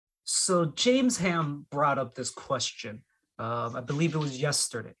So James Ham brought up this question. I believe it was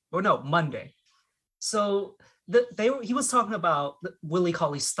yesterday, or no, Monday. So he was talking about Willie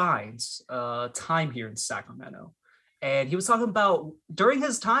Cauley-Stein's time here in Sacramento, and he was talking about during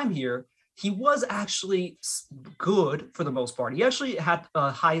his time here, he was actually good for the most part. He actually had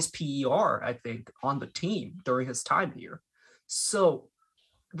highest PER, I think, on the team during his time here. So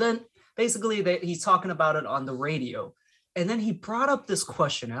then basically he's talking about it on the radio. And then he brought up this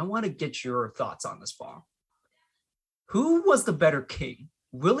question. I want to get your thoughts on this, Fawn. Who was the better king,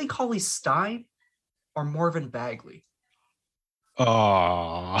 Willie Cauley-Stein or Marvin Bagley?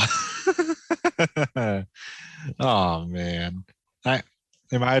 Oh, oh man.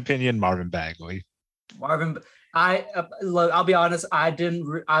 In my opinion, Marvin Bagley. I'll be honest.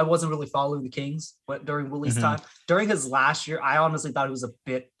 I wasn't really following the Kings, but during Willie's time, during his last year, I honestly thought it was a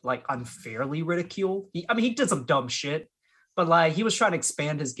bit like unfairly ridiculed. He did some dumb shit, but like he was trying to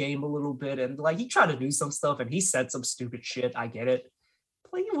expand his game a little bit, and like he tried to do some stuff, and he said some stupid shit. I get it.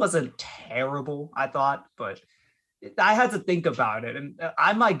 But he wasn't terrible, I thought, but I had to think about it, and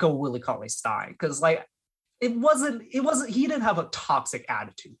I might go Willie Cauley-Stein because like it wasn't. He didn't have a toxic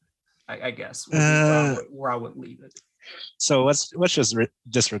attitude. I guess where I would leave it. So let's just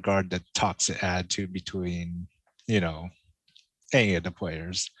disregard the toxic attitude between any of the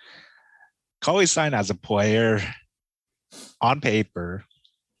players. Cauley-Stein as a player, on paper,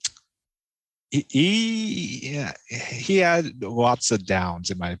 he had lots of downs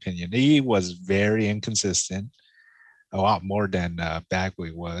in my opinion. He was very inconsistent, a lot more than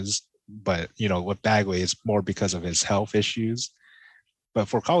Bagley was. But with Bagley, it's more because of his health issues. But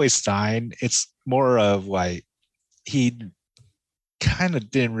for Cauley-Stein, it's more of like he kind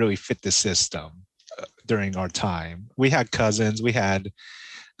of didn't really fit the system during our time. We had Cousins. We had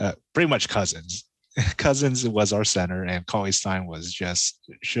pretty much Cousins. Cousins was our center, and Cauley-Stein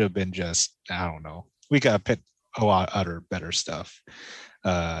should have been just, I don't know. We got to pick a lot of other better stuff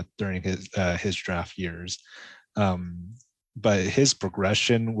during his draft years. But his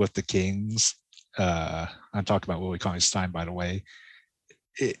progression with the Kings, I'm talking about Willie Cauley-Stein, by the way,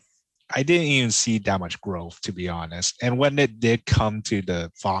 I didn't even see that much growth, to be honest. And when it did come to the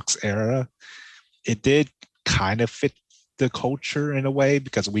Fox era, it did kind of fit the culture in a way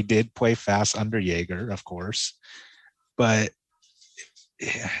because we did play fast under Jaeger, of course. But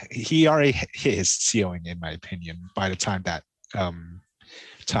he already hit his ceiling, in my opinion, by the time that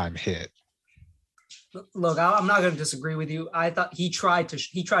time hit. Look, I'm not going to disagree with you. I thought he tried to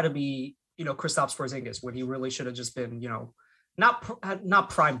be, Kristaps Porzingis when he really should have just been, not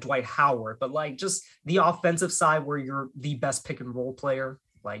prime Dwight Howard, but like just the offensive side where you're the best pick and roll player,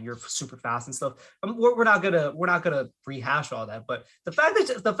 like you're super fast and stuff. We're not gonna rehash all that, but the fact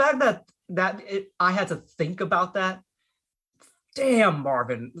that I had to think about that. Damn,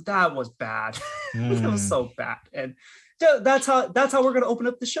 Marvin, that was bad. That was so bad, and that's how we're gonna open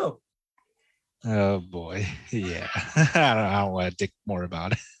up the show. Oh boy, yeah. I don't want to think more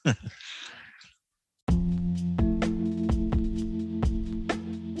about it.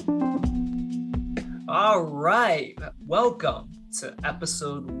 All right, welcome to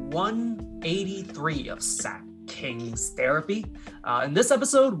episode 183 of Sac Kings Therapy. In this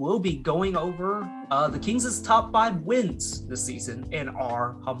episode, we'll be going over the Kings' top 5 wins this season in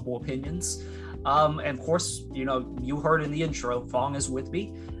our humble opinions. And of course, you heard in the intro, Fong is with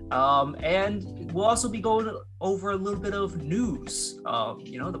me. And we'll also be going over a little bit of news.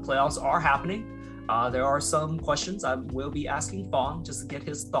 The playoffs are happening. There are some questions I will be asking Fong just to get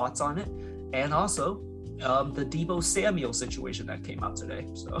his thoughts on it. And also the Deebo Samuel situation that came out today.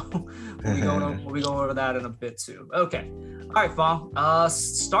 So we'll be going over that in a bit too. Okay. All right, Fong.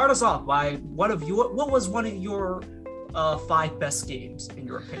 Start us off by what was one of your 5 best games in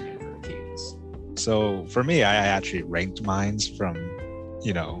your opinion for the Kings? So for me, I actually ranked mines from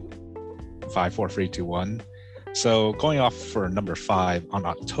 5, 4, 3, 2, 1. So going off for number 5 on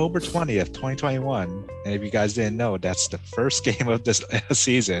October 20th, 2021, and if you guys didn't know, that's the first game of this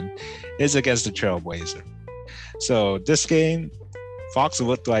season, is against the Trailblazer. So this game, Fox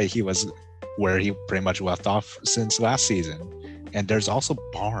looked like he was where he pretty much left off since last season. And there's also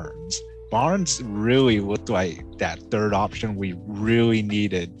Barnes. Barnes really looked like that third option we really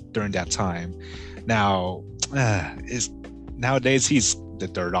needed during that time. Now, nowadays he's the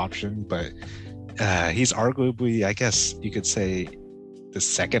third option, but he's arguably, I guess you could say, the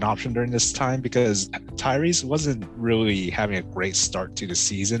second option during this time because Tyrese wasn't really having a great start to the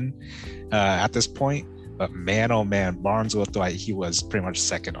season at this point. But man, oh man, Barnes looked like he was pretty much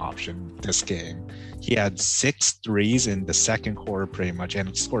second option this game. He had 6 threes in the second quarter pretty much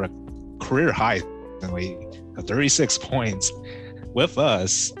and scored a career high, 36 points with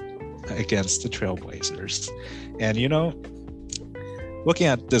us. against the Trailblazers. And, looking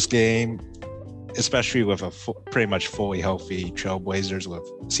at this game, especially with a pretty much fully healthy Trailblazers with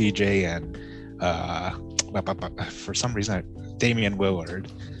CJ and for some reason, Damian Lillard.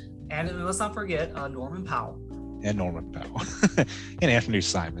 And let's not forget Norman Powell. And Anthony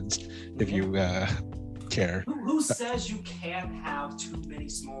Simons, if you care. Who says you can't have too many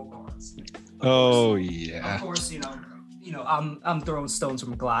small guards? Yeah. Of course, I'm throwing stones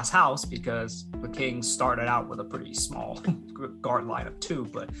from a glass house because the Kings started out with a pretty small guard lineup too.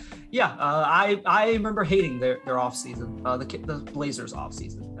 But yeah, I remember hating their offseason, the Blazers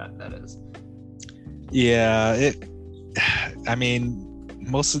offseason. That is. Yeah,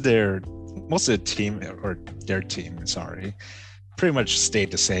 most of their team, or their team, sorry, pretty much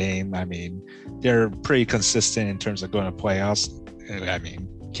stayed the same. They're pretty consistent in terms of going to playoffs.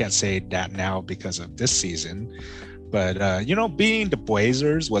 Can't say that now because of this season, but beating the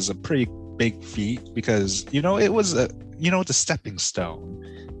Blazers was a pretty big feat because it was the stepping stone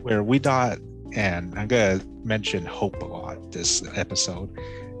where we thought, and I'm gonna mention hope a lot this episode,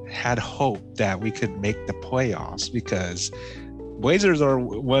 had hope that we could make the playoffs because Blazers are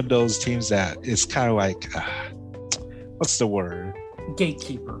one of those teams that is kind of like, what's the word?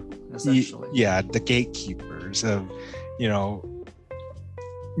 Gatekeeper, essentially. Yeah, the gatekeepers of,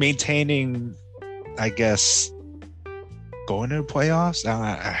 maintaining, I guess, going to the playoffs.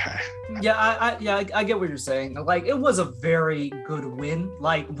 I get what you're saying. Like, it was a very good win.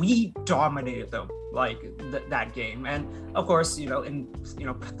 Like, we dominated them, like that game, and of course, in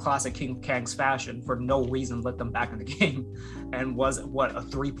classic Kings fashion, for no reason let them back in the game, and was a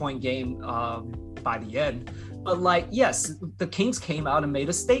 3-point game by the end. But yes, the Kings came out and made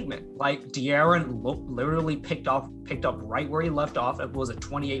a statement. Like, De'Aaron literally picked up right where he left off. Was it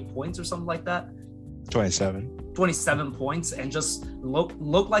 28 points or something like that? 27 points, and just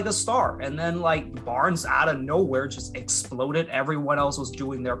looked like a star. And then Barnes out of nowhere just exploded. Everyone else was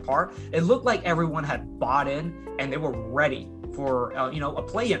doing their part. It looked like everyone had bought in and they were ready for a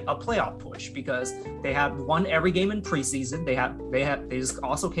playoff push because they had won every game in preseason. They just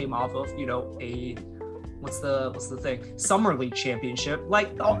also came off of a what's the thing? Summer League championship.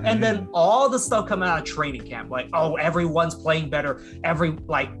 And then all the stuff coming out of training camp, everyone's playing better.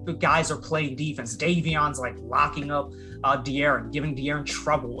 The guys are playing defense. Davion's locking up De'Aaron, giving De'Aaron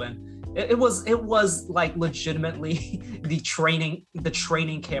trouble. And it was legitimately the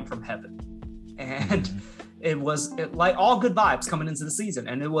training camp from heaven. And it was all good vibes coming into the season.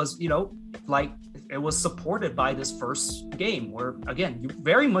 And it was, it was supported by this first game where, again, you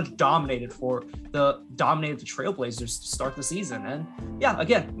very much dominated the Trailblazers to start the season. And yeah,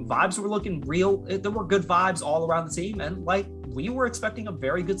 again, vibes were looking real. There were good vibes all around the team. And we were expecting a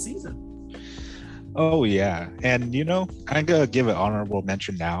very good season. Oh, yeah. And, I'm going to give an honorable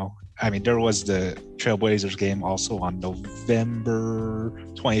mention now. There was the Trailblazers game also on November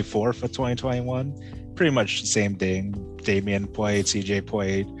 24th of 2021. Pretty much the same thing. Damian played, CJ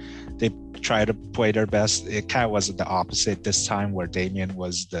played. They tried to play their best. It kind of was the opposite this time, where Damian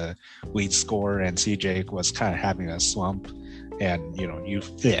was the lead scorer and CJ was kind of having a slump. And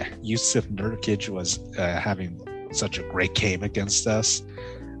Yusuf Nurkic was having such a great game against us.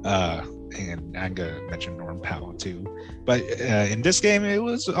 And I'm gonna mention Norman Powell too. But in this game, it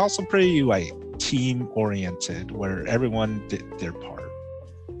was also pretty team oriented, where everyone did their part.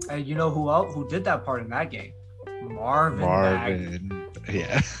 And you know who did that part in that game? Marvin.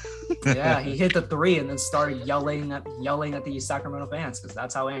 Yeah. Yeah, he hit the 3 and then started yelling at the Sacramento fans because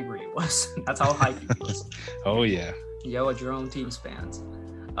that's how angry he was. That's how hyped he was. Oh yeah. Yell at your own team's fans.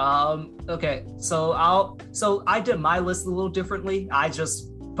 Okay, so I did my list a little differently. I just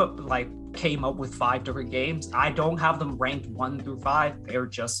came up with 5 different games. I don't have them ranked 1 through 5.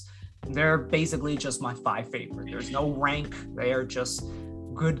 They're basically just my 5 favorite. There's no rank. They are just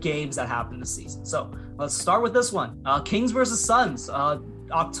good games that happened this season. So let's start with this one. Kings versus Suns,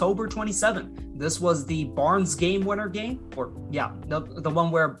 October 27th. This was the Barnes game winner game, the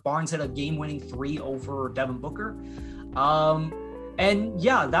one where Barnes hit a game-winning 3 over Devin Booker. And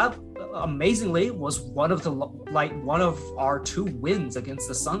yeah, that amazingly was one of our 2 wins against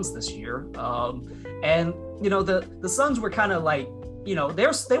the Suns this year. And the Suns were kind of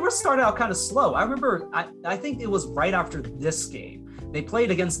they were starting out kind of slow. I remember I think it was right after this game they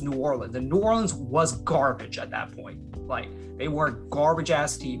played against New Orleans, and New Orleans was garbage at that point. They were a garbage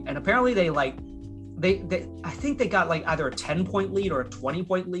ass team, and apparently they I think they got either a 10-point lead or a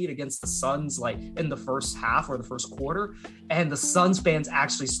 20-point lead against the Suns in the first half or the first quarter, and the Suns fans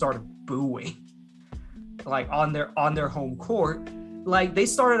actually started booing on their home court. They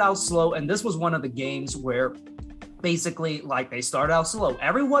started out slow, and this was one of the games where basically, like, they started out slow.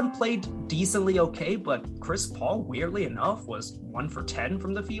 Everyone played decently okay, but Chris Paul, weirdly enough, was 1 for 10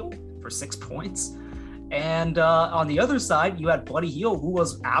 from the field for 6 points. And on the other side, you had Buddy Hield, who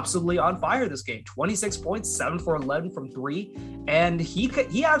was absolutely on fire this game. 26 points, 7 for 11 from 3. And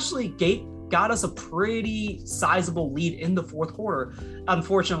he actually got us a pretty sizable lead in the fourth quarter.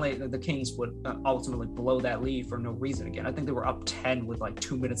 Unfortunately, the Kings would ultimately blow that lead for no reason again. I think they were up 10 with like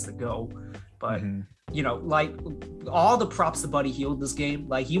 2 minutes to go. But, you know, like, all the props to Buddy Hield this game.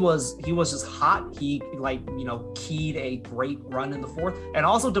 Like, he was just hot. He, like, you know, keyed a great run in the fourth, and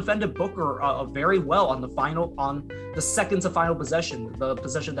also defended Booker very well on the second to final possession, the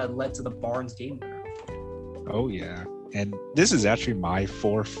possession that led to the Barnes game winner. Oh, yeah. And this is actually my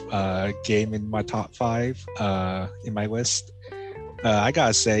fourth game in my top 5 in my list. I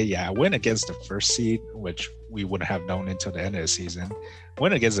gotta say, yeah, I went against the first seed, which we wouldn't have known until the end of the season.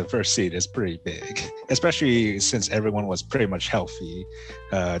 Win against the first seed is pretty big, especially since everyone was pretty much healthy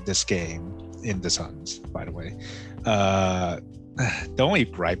this game in the Suns, by the way. The only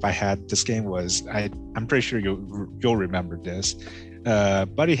gripe I had this game was, I'm pretty sure you'll remember this.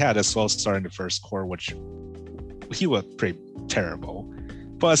 Buddy had a slow start in the first quarter, which he was pretty terrible.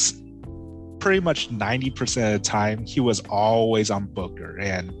 Plus, pretty much 90% of the time, he was always on Booker.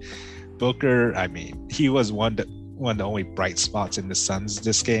 And Booker, I mean, he was one of the only bright spots in the Suns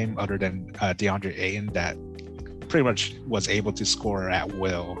this game, other than DeAndre Ayton, that pretty much was able to score at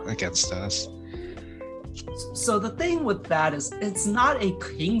will against us. So the thing with that is, it's not a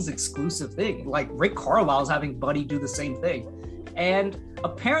Kings exclusive thing. Like, Rick Carlisle's having Buddy do the same thing. And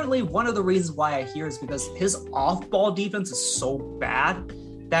apparently one of the reasons why I hear is because his off-ball defense is so bad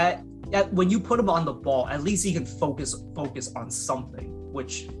that when you put him on the ball, at least he can focus on something,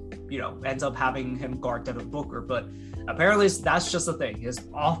 which, you know, ends up having him guard Devin Booker. But apparently that's just the thing. His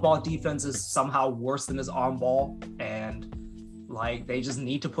off-ball defense is somehow worse than his on-ball, and like, they just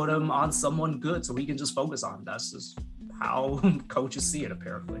need to put him on someone good so he can just focus on him. That's just how coaches see it,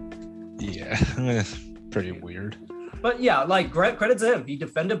 apparently. Yeah, pretty weird. But yeah, like, credit to him. He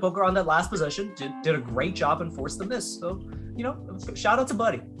defended Booker on that last possession, did a great job and forced the miss. So, you know, shout out to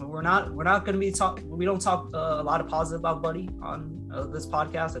Buddy. We're not going to be we don't talk a lot of positive about Buddy on this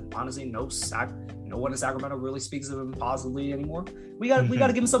podcast, and honestly, no one in Sacramento really speaks of him positively anymore. We got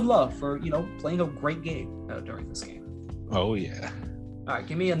to give him some love for, you know, playing a great game during this game. Oh yeah. All right,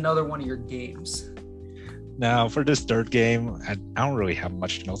 give me another one of your games. Now, for this third game, I don't really have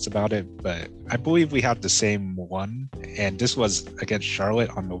much notes about it, but I believe we have the same one, and this was against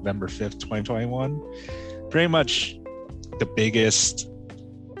Charlotte on November 5th, 2021. Pretty much the biggest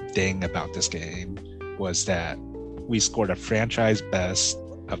thing about this game was that we scored a franchise best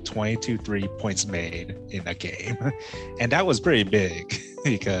of 22 3-points made in a game. And that was pretty big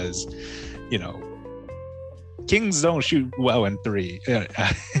because, you know, Kings don't shoot well in 3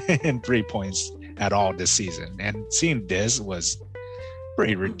 points at all this season, and seeing this was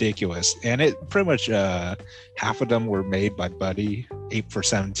pretty ridiculous. And it pretty much half of them were made by Buddy, 8 for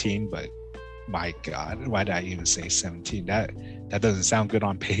 17. But my God, why did I even say 17? That doesn't sound good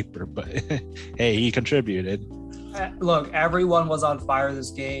on paper, but hey, he contributed. Look, everyone was on fire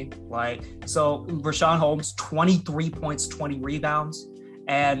this game. Like, so Richaun Holmes, 23 points, 20 rebounds.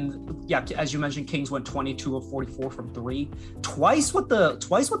 And yeah, as you mentioned, Kings went 22 of 44 from 3. Twice what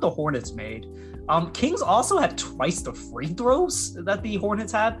the Hornets made. Kings also had twice the free throws that the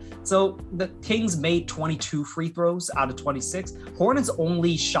Hornets had. So the Kings made 22 free throws out of 26. Hornets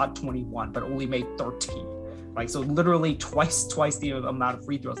only shot 21, but only made 13. Like, so literally twice the amount of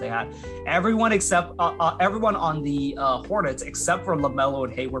free throws they had. Everyone everyone on the Hornets, except for LaMelo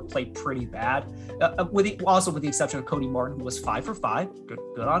and Hayward, played pretty bad. With the exception of Cody Martin, who was 5 for 5.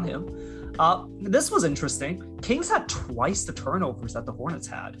 Good on him. This was interesting. Kings had twice the turnovers that the Hornets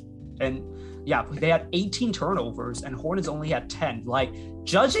had, and yeah, they had 18 turnovers, and Hornets only had 10. Like,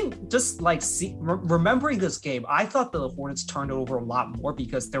 remembering this game, I thought the Hornets turned over a lot more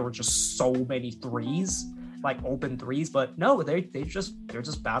because there were just so many threes, like open threes. But no, they're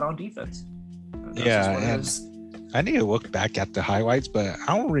just bad on defense. Yeah, and I need to look back at the highlights, but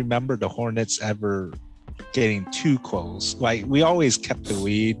I don't remember the Hornets ever getting too close. Like, we always kept the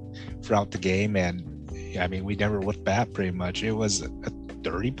lead throughout the game, and I mean, we never looked back pretty much. It was a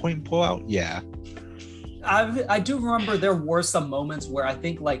 30-point pullout. Yeah. I do remember there were some moments where I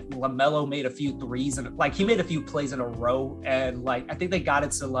think, like, LaMelo made a few threes, and like he made a few plays in a row, and like I think they got it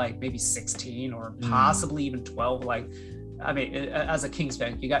to like maybe 16 or possibly even 12. Like, I mean, as a Kings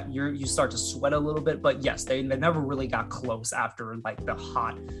fan, you start to sweat a little bit, but yes, they never really got close after like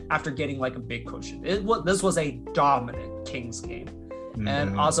after getting like a big cushion. This was a dominant Kings game.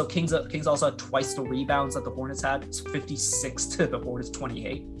 And also Kings also had twice the rebounds that the Hornets had. It's 56 to the Hornets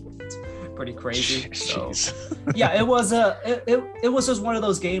 28. It's pretty crazy. So yeah, it was just one of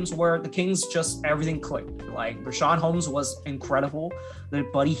those games where the Kings just everything clicked. Like Rashawn Holmes was incredible. Then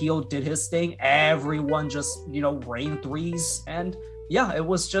Buddy Hield did his thing. Everyone just rained threes, and yeah, it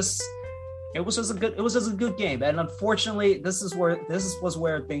was just a good game. And unfortunately, this was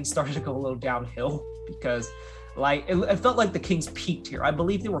where things started to go a little downhill because like it felt like the Kings peaked here. I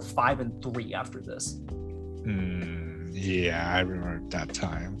believe they were 5-3 after this. Yeah, I remember that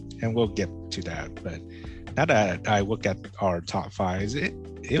time, and we'll get to that. But now that I look at our top fives, it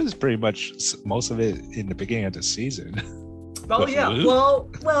was pretty much most of it in the beginning of the season. Oh yeah, well,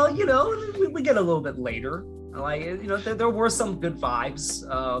 we get a little bit later. Like there were some good vibes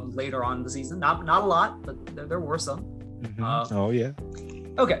later on in the season. Not a lot, but there were some. Oh yeah.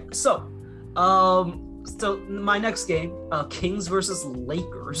 Okay, so my next game, Kings versus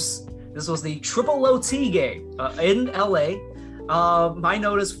Lakers. This was the triple OT game in LA. My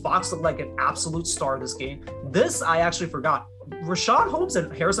notice, Fox looked like an absolute star this game. This I actually forgot. Rashawn Holmes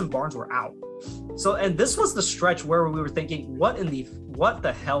and Harrison Barnes were out. So, and this was the stretch where we were thinking, what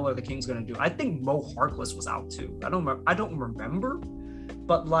the hell are the Kings going to do? I think Mo Harkless was out too. I don't remember,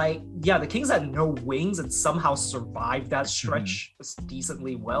 but like, yeah, the Kings had no wings and somehow survived that stretch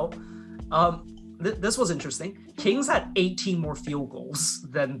decently well. This was interesting. Kings had 18 more field goals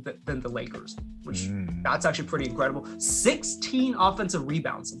than the Lakers, which that's actually pretty incredible. 16 offensive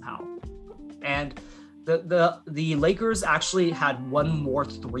rebounds somehow, and the Lakers actually had one more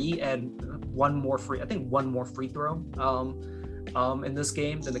three and one more free throw in this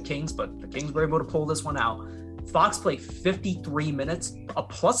game than the Kings, but the Kings were able to pull this one out. Fox played 53 minutes, a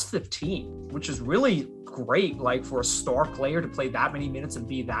plus 15, which is really great, like for a star player to play that many minutes and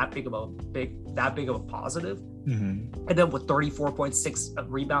be that big of a positive. And then with 34.6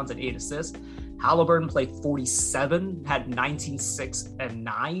 rebounds and 8 assists, Halliburton played 47, had 19, 6, and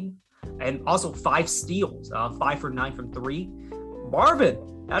 9, and also 5 steals, 5 for 9 from 3. Marvin,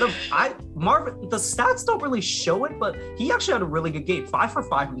 the stats don't really show it, but he actually had a really good game. 5 for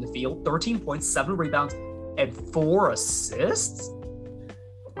 5 from the field, 13.7 rebounds, and 4 assists.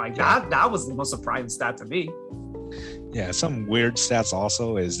 Like that was the most surprising stat to me. Yeah, some weird stats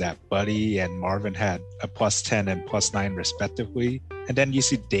also is that Buddy and Marvin had a plus 10 and plus 9 respectively. And then you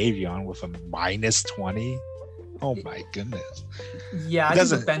see Davion with a minus 20. Oh my goodness. Yeah, I think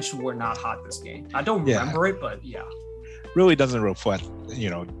the bench were not hot this game. I don't remember it, but yeah. Really doesn't reflect,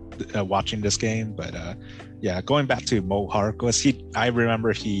 watching this game. But going back to Mo Harkless, I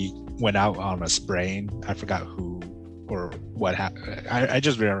remember he went out on a sprain. I forgot who or what happened. I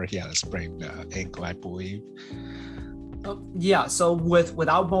just remember he had a sprained ankle, I believe. Yeah, so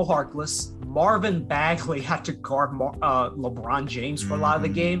without Mo Harkless, Marvin Bagley had to guard LeBron James for a lot of the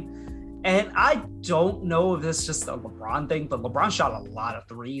game. And I don't know if it's just a LeBron thing, but LeBron shot a lot of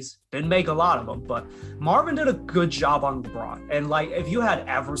threes. Didn't make a lot of them, but Marvin did a good job on LeBron. And like, if you had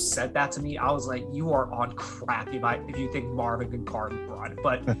ever said that to me, I was like, you are on crack if you think Marvin can guard LeBron.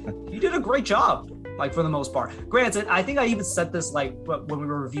 But he did a great job, like for the most part. Granted, I think I even said this like when we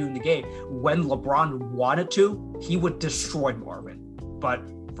were reviewing the game. When LeBron wanted to, he would destroy Marvin. But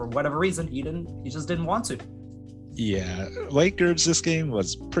for whatever reason, he just didn't want to. Yeah, Lakers, this game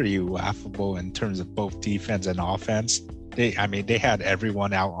was pretty laughable in terms of both defense and offense. They had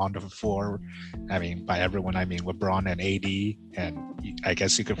everyone out on the floor. I mean, by everyone, I mean LeBron and AD, and I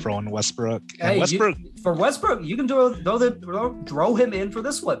guess you could throw in Westbrook. And for Westbrook, you can throw him in for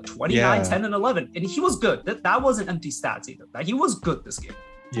this one, 29, 10, and 11. And he was good. That wasn't empty stats either. He was good this game.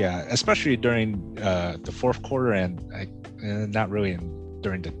 Yeah, especially during the fourth quarter and not really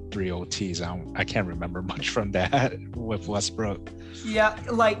during the 3 OTs. I can't remember much from that with Westbrook. Yeah,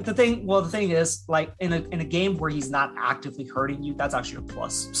 like the thing is, like in a game where he's not actively hurting you, that's actually a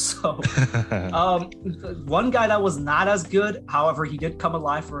plus. So one guy that was not as good, however, he did come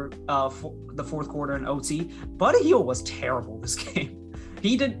alive for the fourth quarter in OT. Buddy Hield was terrible this game.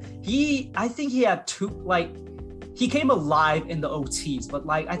 I think he had he came alive in the OTs, but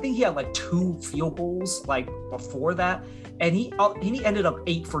I think he had 2 field goals before that. And he ended up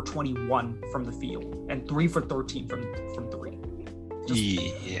 8 for 21 from the field and 3 for 13 from 3.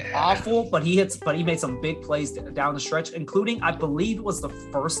 Just awful, but he made some big plays down the stretch, including, I believe it was the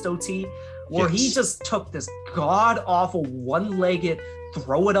first OT where he just took this god awful one-legged,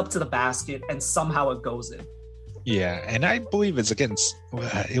 throw it up to the basket, and somehow it goes in. Yeah, and I believe it's against.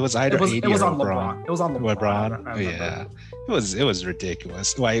 It was either AD it was on LeBron. It was on LeBron. Yeah, it was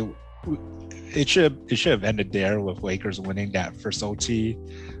ridiculous. It should have ended there with Lakers winning that first OT.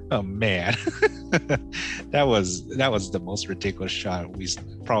 Oh man, that was the most ridiculous shot we've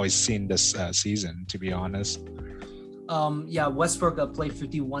probably seen this season, to be honest. Yeah, Westbrook played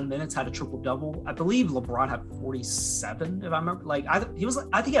 51 minutes, had a triple double. I believe LeBron had 47, if I remember. Like I think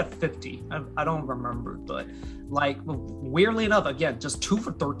he had 50. I don't remember, but like weirdly enough, again, just 2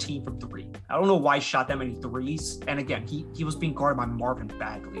 for 13 from three. I don't know why he shot that many threes. And again, he was being guarded by Marvin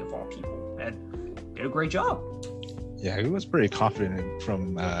Bagley of all people, and did a great job. Yeah, he was pretty confident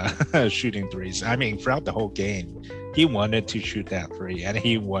from shooting threes. I mean, throughout the whole game, he wanted to shoot that three, and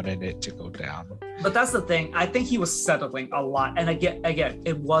he wanted it to go down. But that's the thing. I think he was settling a lot. And again,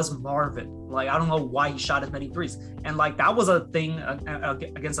 it was Marvin. Like, I don't know why he shot as many threes. And like, that was a thing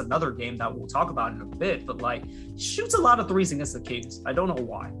against another game that we'll talk about in a bit. But like, he shoots a lot of threes against the Kings. I don't know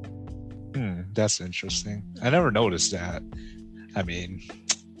why. That's interesting. I never noticed that. I mean,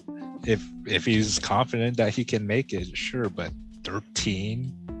 if he's confident that he can make it, sure. But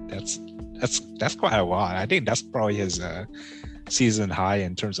 13, that's quite a lot. I think that's probably his season high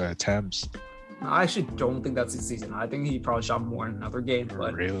in terms of attempts. I actually don't think that's his season. I think he probably shot more in another game.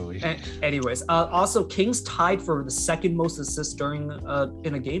 But really? Anyways, also Kings tied for the second most assists during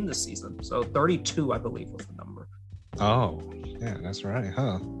in a game this season. So 32, I believe, was the number. Oh, yeah, that's right,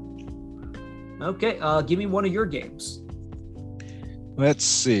 huh? Okay, give me one of your games. Let's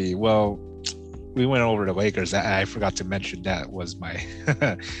see. Well, we went over the Lakers. I forgot to mention that was my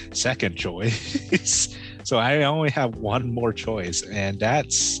second choice. So I only have one more choice, and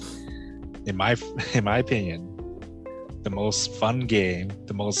that's, in my opinion, the most fun game,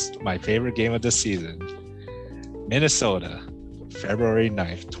 my favorite game of the season. Minnesota, February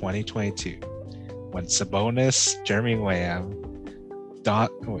 9th, 2022, when Sabonis, Jeremy Lamb,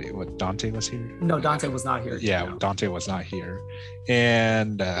 Dante was here? No, Dante was not here. Yeah, no. Dante was not here.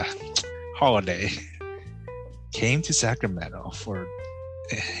 And Holiday came to Sacramento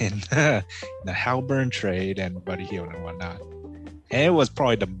in the Halburn trade and Buddy Hield and whatnot. And it was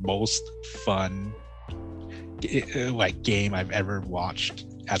probably the most fun game I've ever watched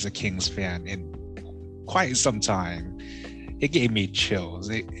as a Kings fan in quite some time. It gave me chills.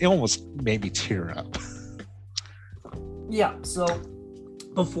 It almost made me tear up. Yeah, so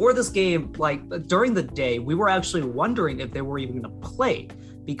before this game, like during the day, we were actually wondering if they were even going to play,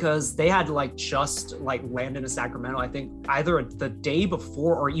 because they had just landed in Sacramento, I think either the day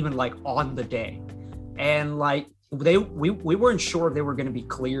before or even on the day. And we weren't sure if they were going to be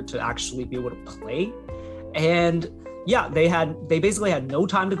cleared to actually be able to play. And yeah, they basically had no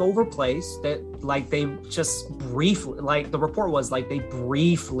time to go over plays. That they just briefly, the report was they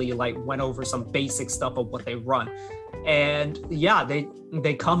briefly went over some basic stuff of what they run. And yeah,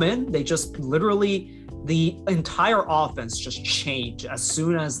 they come in, they just literally, the entire offense just changed as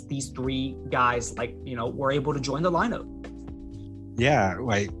soon as these three guys were able to join the lineup. Yeah,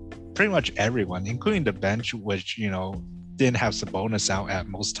 pretty much everyone, including the bench, which didn't have Sabonis out at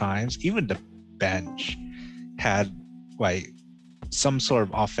most times. Even the bench had some sort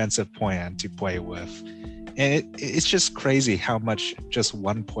of offensive plan to play with. And it's just crazy how much just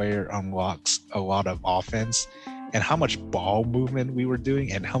one player unlocks a lot of offense, and how much ball movement we were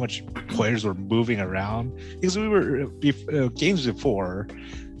doing, and how much players were moving around. Because we were games before,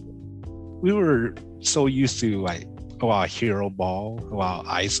 we were so used to a lot of hero ball, a lot of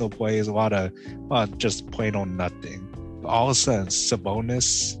ISO plays, a lot of just plain on nothing. But all of a sudden,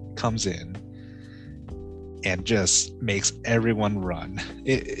 Sabonis comes in and just makes everyone run.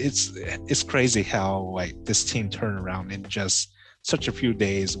 It's crazy how this team turned around in just such a few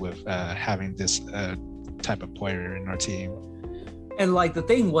days with having this type of player in our team. And the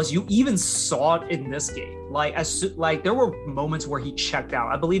thing was, you even saw it in this game. There were moments where he checked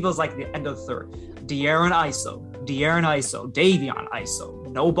out. I believe it was the end of the third. De'Aaron ISO, Davion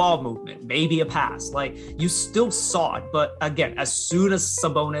ISO, no ball movement, maybe a pass. You still saw it, but again, as soon as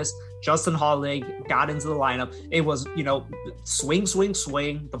Sabonis, Justin Holiday got into the lineup, it was, swing.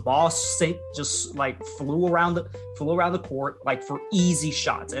 The ball just flew around the court for easy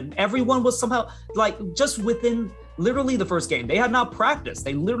shots. And everyone was somehow just within literally the first game. They had not practiced.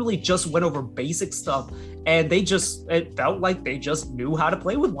 They literally just went over basic stuff, and it felt like they just knew how to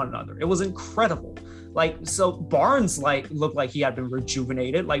play with one another. It was incredible. So Barnes looked like he had been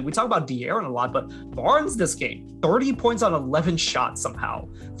rejuvenated. We talk about De'Aaron a lot, but Barnes this game, 30 points on 11 shots somehow,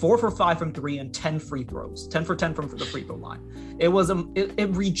 4 for 5 from 3 and 10 free throws, 10 for 10 from the free throw line. It was it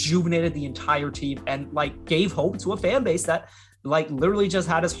rejuvenated the entire team and gave hope to a fan base that literally just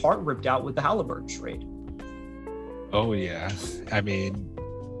had his heart ripped out with the Halliburton trade. Oh yeah, I mean,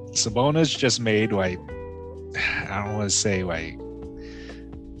 Sabonis just made I don't want to say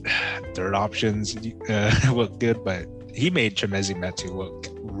third options look good, but he made Chimezie Metu look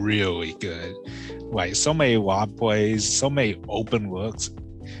really good. Like so many wide plays, so many open looks.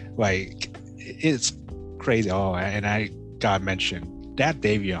 Like it's crazy. Oh, and I gotta mention that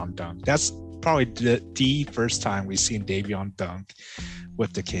Davion dunk. That's probably the first time we've seen Davion dunk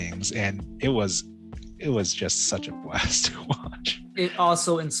with the Kings, and it was just such a blast to watch. It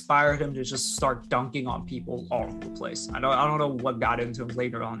also inspired him to just start dunking on people all over the place. I don't know what got into him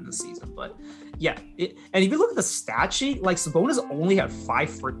later on in the season, but yeah. And if you look at the stat sheet, like Sabonis only had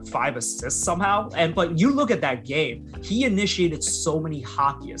five assists somehow. But you look at that game, he initiated so many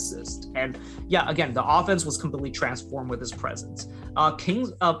hockey assists. And yeah, again, the offense was completely transformed with his presence.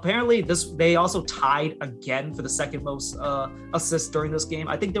 Kings apparently they also tied again for the second most assists during this game.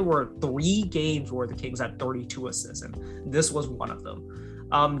 I think there were 3 games where the Kings had 32 assists, and this was one of them.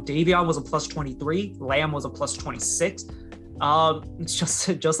 Davion was a plus 23. Lamb was a plus 26. It's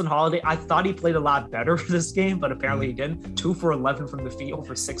just Justin Holiday. I thought he played a lot better for this game, but apparently he didn't. 2 for 11 from the field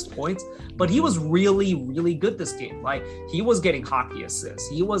for 6 points. But he was really, really good this game. Like he was getting hockey assists.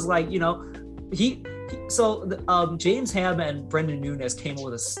 He was like, James Ham and Brendan Nunes came up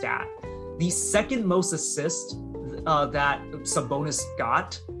with a stat. The second most assists that Sabonis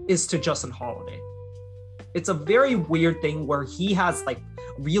got is to Justin Holiday. It's a very weird thing where he has like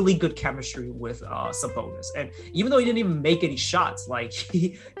really good chemistry with Sabonis, and even though he didn't even make any shots, like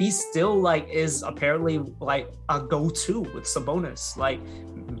he still like is apparently like a go-to with Sabonis. Like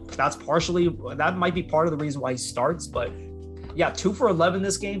that might be part of the reason why he starts. But yeah, 2 for 11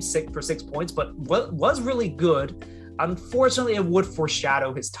 this game, 6 for 6 points. But what was really good, unfortunately, it would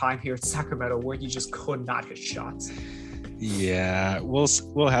foreshadow his time here at Sacramento, where he just could not hit shots. Yeah, we'll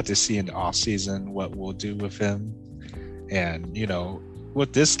have to see in the off season what we'll do with him. And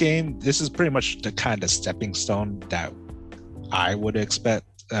with this game, this is pretty much the kind of stepping stone that I would expect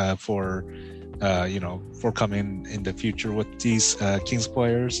for coming in the future with these Kings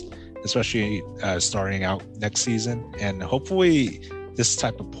players, especially starting out next season. And hopefully this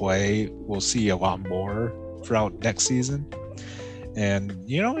type of play we'll see a lot more throughout next season. And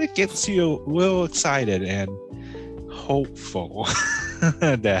it gets you a little excited and hopeful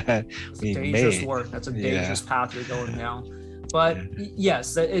that we dangerous work. That's a dangerous path you're going down. But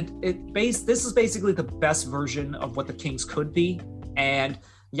yes, this is basically the best version of what the Kings could be. And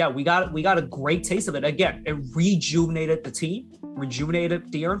yeah, we got a great taste of it. Again, it rejuvenated the team,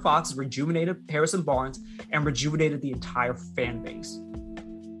 rejuvenated De'Aaron Fox, rejuvenated Harrison Barnes, and rejuvenated the entire fan base.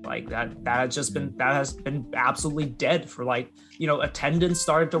 Like that has been absolutely dead for attendance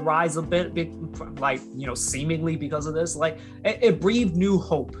started to rise a bit, seemingly because of this. Like it breathed new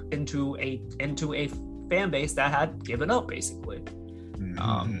hope into a fan base that had given up basically.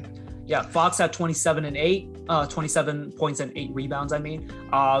 Mm-hmm. Fox had 27 points and 8 rebounds.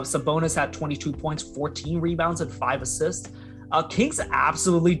 Sabonis had 22 points, 14 rebounds, and 5 assists. Kings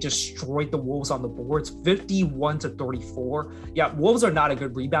absolutely destroyed the Wolves on the boards, 51-34. Yeah, Wolves are not a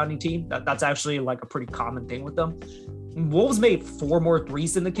good rebounding team. That's actually like a pretty common thing with them. Wolves made 4 more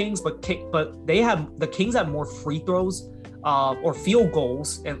threes than the Kings, but the Kings had more free throws or field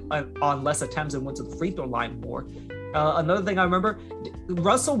goals and on less attempts and went to the free throw line more. Another thing I remember,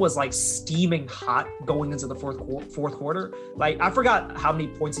 Russell was like steaming hot going into the fourth quarter. Like I forgot how many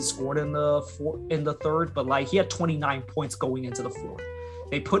points he scored in the third, but like he had 29 points going into the fourth.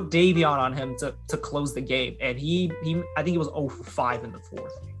 They put Davion on him to close the game, and I think he was 0 for 5 in the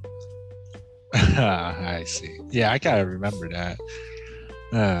fourth. I see. Yeah, I gotta remember that.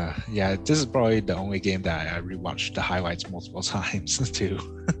 This is probably the only game that I rewatched the highlights multiple times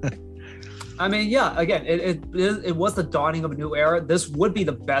too. Again, it was the dawning of a new era. This would be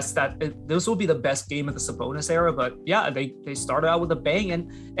the best game of the Sabonis era. But yeah, they started out with a bang,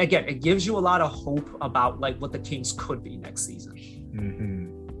 and again, it gives you a lot of hope about like what the Kings could be next season. Mm-hmm.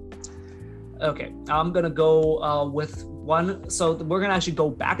 Okay, I'm gonna go with one. So we're gonna actually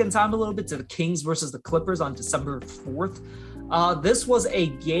go back in time a little bit to the Kings versus the Clippers on December 4th. This was a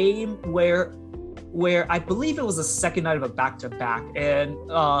game where I believe it was the second night of a back-to-back, and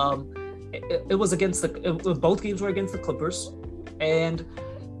it was both games were against the Clippers. And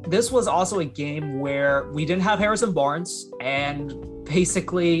this was also a game where we didn't have Harrison Barnes, and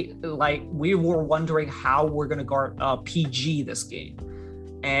basically like we were wondering how we're going to guard PG this game.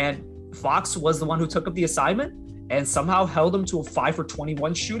 And Fox was the one who took up the assignment and somehow held him to a 5 for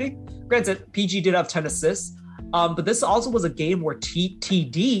 21 shooting. Granted, PG did have 10 assists, but this also was a game where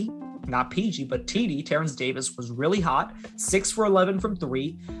TD, not PG, but TD, Terrence Davis, was really hot, 6 for 11 from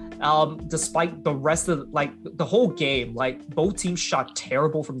 3. Despite the rest of the whole game, like both teams shot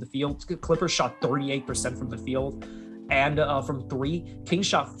terrible from the field. Clippers shot 38% from the field, and from three. Kings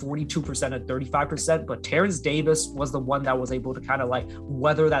shot 42% at 35%, but Terrence Davis was the one that was able to kind of like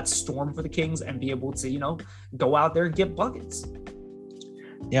weather that storm for the Kings and be able to, go out there and get buckets.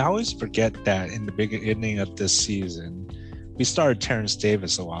 Yeah, I always forget that in the beginning of this season, we started Terrence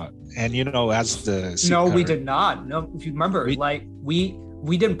Davis a lot. And, as the... No, we did not. No, if you remember, we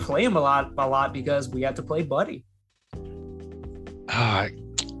didn't play him a lot because we had to play Buddy.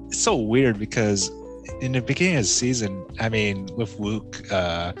 It's so weird because in the beginning of the season, I mean, with Luke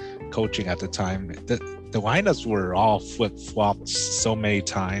coaching at the time, the lineups were all flip-flopped so many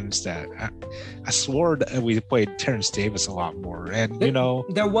times that I swore that we played Terrence Davis a lot more. And,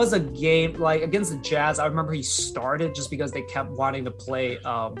 there was a game like against the Jazz. I remember he started just because they kept wanting to play,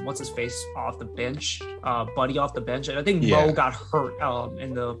 what's his face off the bench, Buddy off the bench. And I think Mo got hurt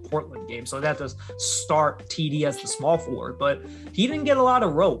in the Portland game. So they had to start TD as the small forward, but he didn't get a lot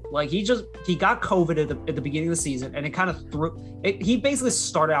of rope. Like he got COVID at the beginning of the season, and it kind of he basically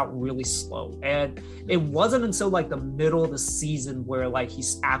started out really slow. And it wasn't until like the middle of the season where like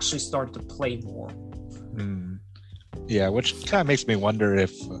he's actually started to play more. Yeah, which kind of makes me wonder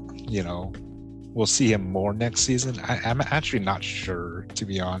if we'll see him more next season. I'm actually not sure, to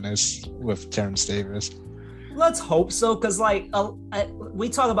be honest, with Terrence Davis. Let's hope so, because we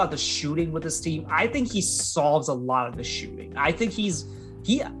talk about the shooting with this team. I think he solves a lot of the shooting. I think the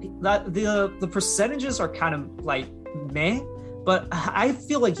percentages are kind of like meh, but I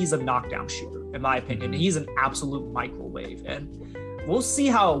feel like he's a knockdown shooter, in my opinion. He's an absolute microwave, and we'll see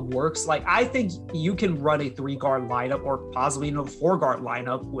how it works. Like, I think you can run a 3-guard lineup or possibly a 4-guard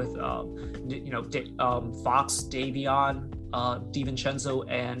lineup with, Fox, Davion, DiVincenzo,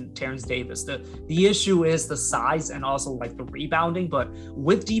 and Terrence Davis. The issue is the size and also like the rebounding. But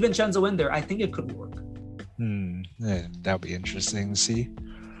with DiVincenzo in there, I think it could work. Yeah, that'll be interesting to see.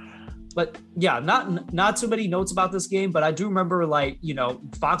 But yeah, not too many notes about this game, but I do remember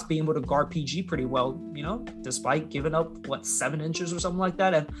Fox being able to guard PG pretty well, despite giving up 7 inches or something like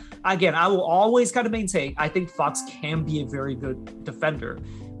that. And again, I will always kind of maintain, I think Fox can be a very good defender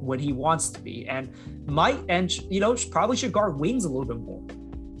when he wants to be, and probably should guard wings a little bit more.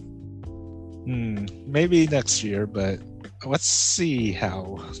 Maybe next year, but let's see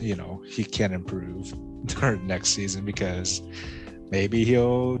how, he can improve during next season, because maybe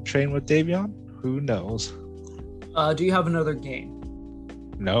he'll train with Davion. Who knows? Do you have another game?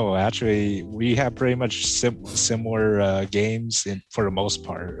 No, actually, we have pretty much similar games for the most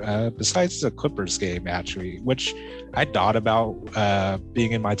part. Besides the Clippers game, actually, which I thought about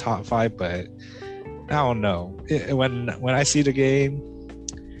being in my top 5, but I don't know. When I see the game,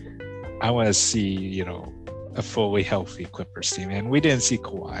 I want to see a fully healthy Clippers team, and we didn't see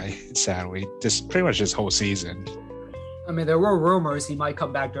Kawhi, sadly. Pretty much this whole season. I mean, there were rumors he might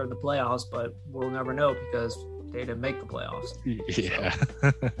come back during the playoffs, but we'll never know because they didn't make the playoffs. Yeah.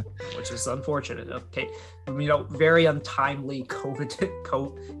 So, which is unfortunate. Okay. Very untimely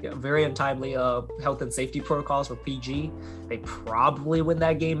very untimely health and safety protocols for PG. They probably win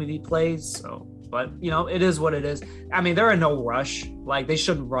that game if he plays. So, but it is what it is. I mean, they're in no rush. Like, they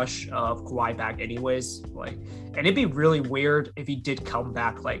shouldn't rush Kawhi back anyways. Like, and it'd be really weird if he did come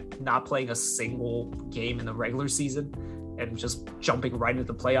back, like, not playing a single game in the regular season and just jumping right into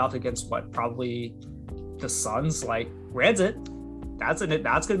the playoffs against probably the Suns. Like, granted, that's going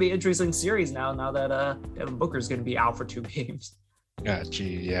to be an interesting series now that Devin Booker's going to be out for 2 games.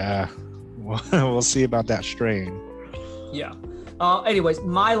 Yeah. We'll see about that strain. Yeah. Anyways,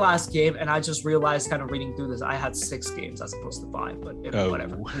 my last game, and I just realized kind of reading through this, I had 6 games as opposed to 5, but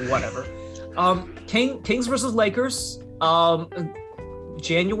whatever. Kings versus Lakers,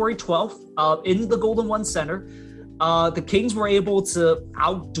 January 12th, in the Golden One Center. The Kings were able to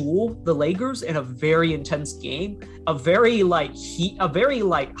outduel the Lakers in a very intense game, a very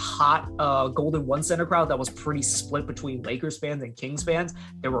hot Golden One Center crowd that was pretty split between Lakers fans and Kings fans.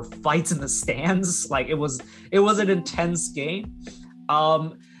 There were fights in the stands. Like, it was an intense game.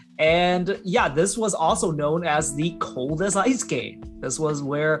 And yeah, this was also known as the cold as ice game. This was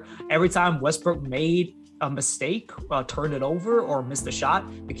where every time Westbrook made a mistake, turned it over, or missed a shot,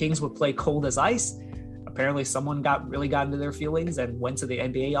 the Kings would play cold as ice. Apparently someone got into their feelings and went to the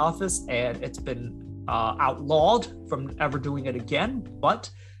NBA office, and it's been outlawed from ever doing it again. But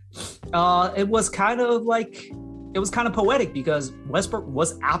it was kind of poetic because Westbrook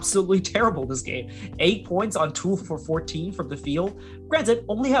was absolutely terrible this game. 8 points on 2 for 14 from the field. Granted,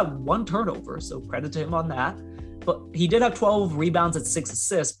 only had 1 turnover, so credit to him on that. But he did have 12 rebounds and 6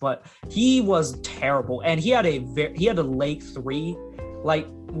 assists, but he was terrible. And he had a late 3 like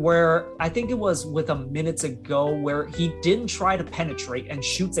where I think it was with a minute to go, where he didn't try to penetrate and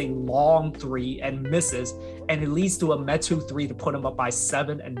shoots a long three and misses, and it leads to a Metu three to put him up by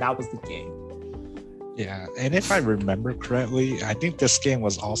 7, and that was the game. Yeah, and if I remember correctly, I think this game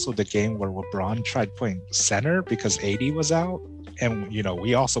was also the game where LeBron tried playing center because AD was out, and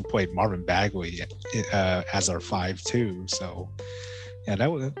we also played Marvin Bagley as our 5 too. So yeah, that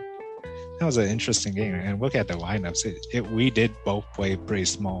was an interesting game. And look at the lineups. We did both play pretty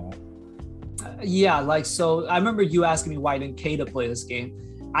small. So I remember you asking me why didn't Keita play this game.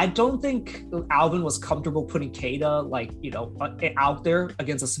 I don't think Alvin was comfortable putting Keita out there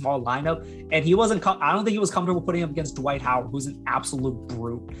against a small lineup, and I don't think he was comfortable putting him against Dwight Howard, who's an absolute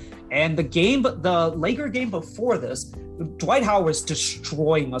brute. And the Laker game before this, Dwight Howard was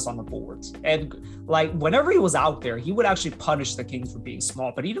destroying us on the boards, and like whenever he was out there, he would actually punish the Kings for being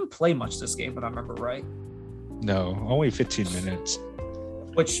small. But he didn't play much this game, if I remember right. No, only 15 minutes.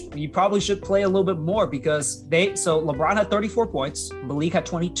 Which you probably should play a little bit more because LeBron had 34 points, Malik had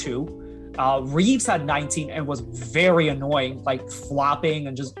 22, Reeves had 19 and was very annoying, like flopping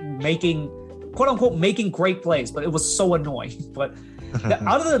and just making, quote unquote, making great plays, but it was so annoying. But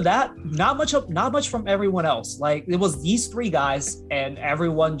other than that, not much from everyone else. Like it was these 3 guys and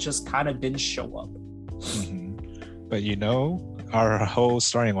everyone just kind of didn't show up. Mm-hmm. But our whole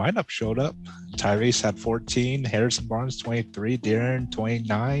starting lineup showed up. Tyrese had 14, Harrison Barnes 23, De'Aaron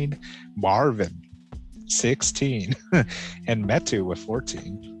 29, Marvin 16, and Metu with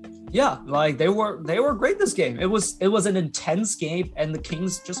 14. Yeah, like they were great this game. It was an intense game, and the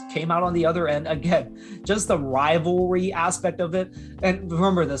Kings just came out on the other end. Again, just the rivalry aspect of it. And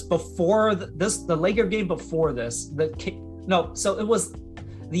remember this, before the Laker game before this, it was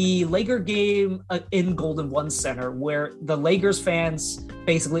the Laker game in Golden One Center, where the Lakers fans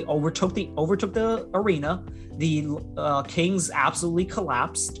basically overtook the arena. The Kings absolutely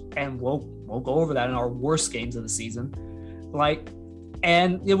collapsed, and we'll go over that in our worst games of the season.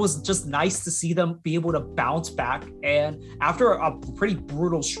 And it was just nice to see them be able to bounce back. And after a pretty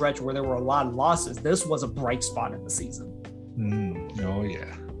brutal stretch where there were a lot of losses, this was a bright spot in the season. Oh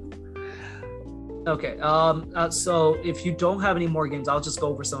yeah. Okay, so if you don't have any more games, I'll just go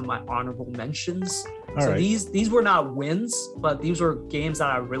over some of my honorable mentions. All right. These were not wins, but these were games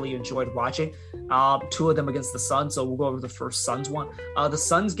that I really enjoyed watching. 2 of them against the Suns, so we'll go over the first Suns one. The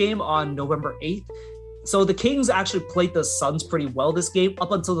Suns game on November 8th. So the Kings actually played the Suns pretty well this game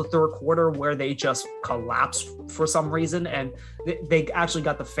up until the third quarter, where they just collapsed for some reason, and they actually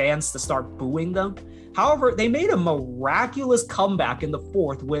got the fans to start booing them. However, they made a miraculous comeback in the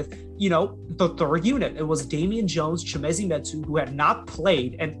fourth with, the third unit. It was Damian Jones, Chimezie Metu, who had not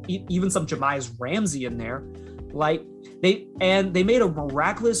played, and even some Jahmiz Ramsey in there. They made a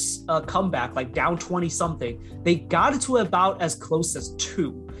miraculous comeback, like down 20 something. They got it to about as close as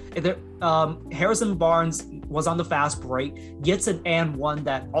 2. Harrison Barnes was on the fast break, gets an and one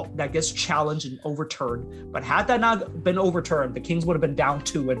that gets challenged and overturned. But had that not been overturned, the Kings would have been down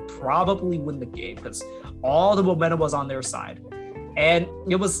 2 and probably win the game because all the momentum was on their side. And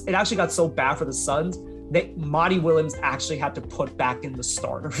it actually got so bad for the Suns that Monty Williams actually had to put back in the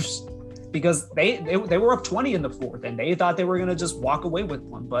starters because they were up 20 in the fourth, and they thought they were going to just walk away with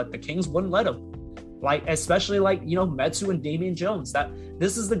one, but the Kings wouldn't let them. Especially Metu and Damian Jones.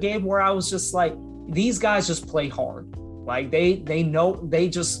 This is the game where I was just like, these guys just play hard. They know, they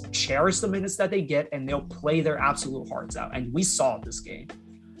just cherish the minutes that they get, and they'll play their absolute hearts out. And we saw this game.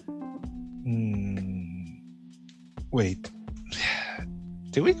 Wait,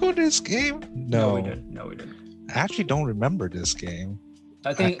 did we go to this game? No, we didn't. I actually don't remember this game.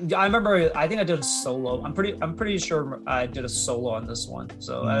 I think I did a solo. I'm pretty sure I did a solo on this one.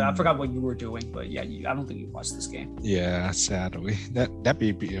 So I forgot what you were doing, but yeah, I don't think you watched this game. Yeah, sadly, that'd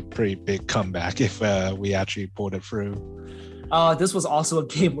be a pretty big comeback if we actually pulled it through. This was also a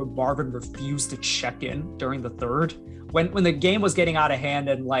game where Marvin refused to check in during the third. When the game was getting out of hand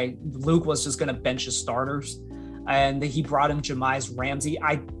and Luke was just gonna bench his starters, and he brought in Jahmiz Ramsey.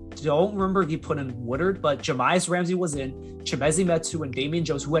 I don't remember if he put in Woodard, but Jahmiz Ramsey was in, Chimezie Metu and Damian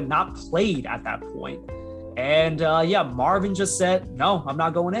Jones, who had not played at that point. And Marvin just said, no, I'm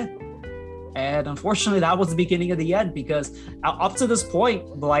not going in. And unfortunately, that was the beginning of the end, because up to this point,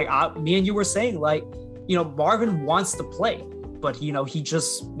 me and you were saying, Marvin wants to play, but, he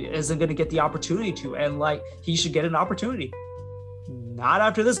just isn't going to get the opportunity to. And he should get an opportunity. Not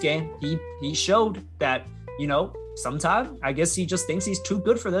after this game. He showed that, sometime I guess he just thinks he's too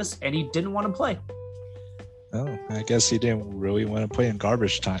good for this, and he didn't want to play. Oh, I guess he didn't really want to play in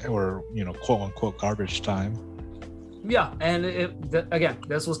garbage time, or quote unquote garbage time. Yeah, and again,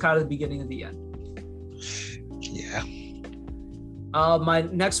 this was kind of the beginning of the end. Yeah. My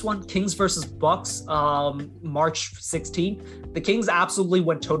next one, Kings versus Bucks, March 16th. The Kings absolutely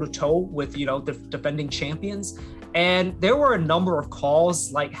went toe-to-toe with, the defending champions. And there were a number of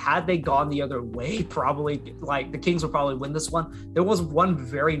calls, like had they gone the other way, probably like the Kings would probably win this one. There was one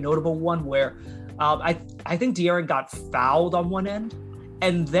very notable one where I think De'Aaron got fouled on one end.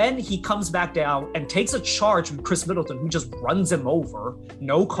 And then he comes back down and takes a charge from Chris Middleton, who just runs him over,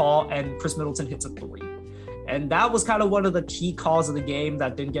 no call, and Chris Middleton hits a three. And that was kind of one of the key calls of the game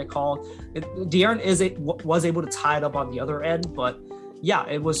that didn't get called. De'Aaron was able to tie it up on the other end, but yeah,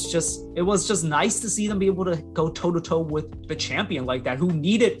 it was just nice to see them be able to go toe to toe with the champion like that, who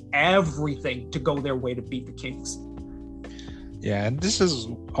needed everything to go their way to beat the Kings. Yeah, and this is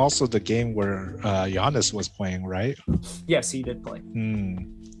also the game where Giannis was playing, right? Yes, he did play.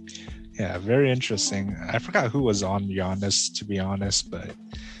 Yeah, very interesting. I forgot who was on Giannis, to be honest, but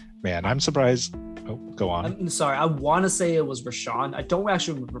man, I'm surprised. Oh, go on. I'm sorry. I want to say it was Rashawn. I don't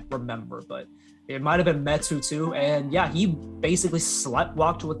actually remember, but it might have been Metu too. And yeah, he basically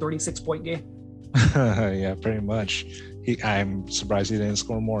walked to a 36-point game. Yeah, pretty much. I'm surprised he didn't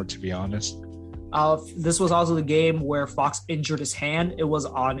score more, to be honest. This was also the game where Fox injured his hand. It was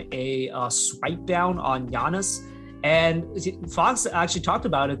on a swipe down on Giannis. And Fox actually talked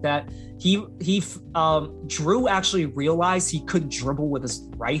about it that Drew actually realized he couldn't dribble with his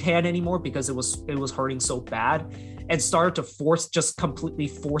right hand anymore because it was hurting so bad, and started to completely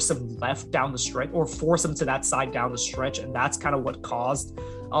force him left down the stretch, or force him to that side down the stretch. And that's kind of what caused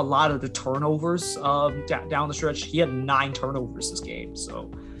a lot of the turnovers down the stretch. He had 9 turnovers this game.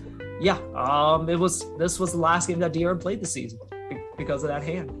 So yeah, this was the last game that De'Aaron played this season because of that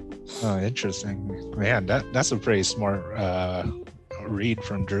hand. Oh, interesting. Man, that's a pretty smart read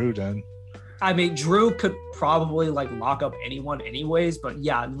from Drew then. I mean, Drew could probably lock up anyone anyways, but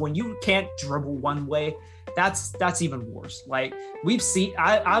yeah, when you can't dribble one way, that's even worse. Like we've seen,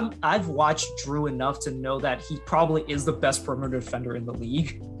 I've watched Drew enough to know that he probably is the best perimeter defender in the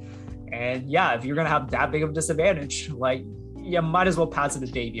league. And yeah, if you're gonna have that big of a disadvantage, you might as well pass it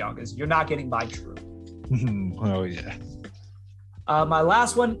to Davion, because you're not getting by Drew. Oh yeah. My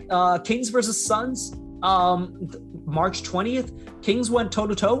last one, Kings versus Suns, March 20th. Kings went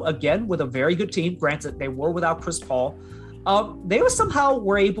toe-to-toe again with a very good team. Granted, they were without Chris Paul. They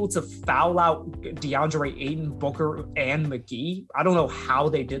were able to foul out DeAndre Ayton, Booker, and McGee. I don't know how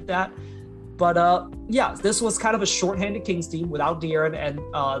they did that. But yeah, this was kind of a shorthanded Kings team without De'Aaron and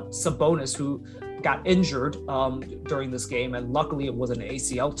Sabonis, who got injured during this game. And luckily, it was an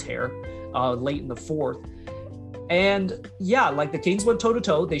ACL tear late in the fourth. And yeah, the Kings went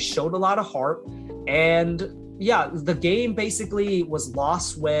toe-to-toe. They showed a lot of heart. And yeah, the game basically was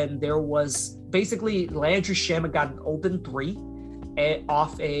lost when there was Landry Shamet got an open three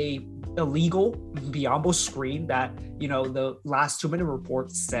off a illegal Biyombo screen that, the last 2-minute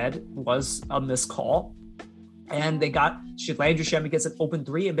report said was a missed call. And Landry Shamet gets an open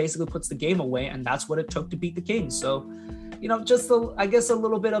three and basically puts the game away. And that's what it took to beat the Kings. So, I guess a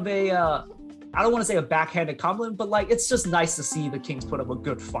little bit of I don't want to say a backhanded compliment, but it's just nice to see the Kings put up a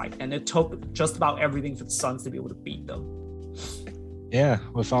good fight. And it took just about everything for the Suns to be able to beat them. Yeah,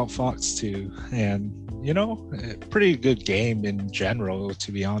 without Fox too. And, pretty good game in general,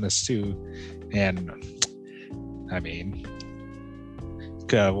 to be honest too. And I mean,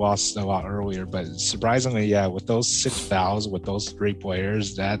 could have lost a lot earlier, but surprisingly, yeah, with those 6 fouls, with those 3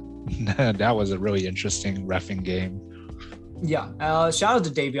 players, that was a really interesting reffing game. Yeah, shout out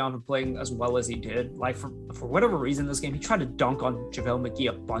to Davion for playing as well as he did. For whatever reason, this game he tried to dunk on JaVale McGee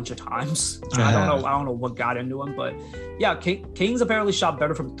a bunch of times. I don't know what got into him, but yeah, Kings apparently shot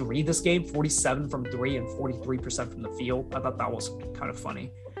better from 3 this game, 47 from 3 and 43% from the field. I thought that was kind of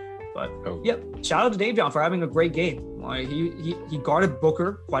funny. But yeah, shout out to Davion for having a great game. He guarded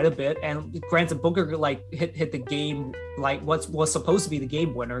Booker quite a bit, and granted, Booker hit the game what was supposed to be the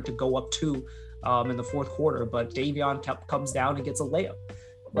game winner to go up 2 in the fourth quarter, but Davion comes down and gets a layup.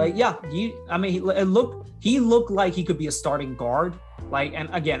 He looked like he could be a starting guard. And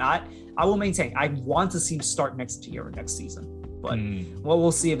again, I will maintain I want to see him start next year or next season. But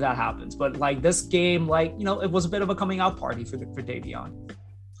we'll see if that happens. But this game, it was a bit of a coming out party for Davion.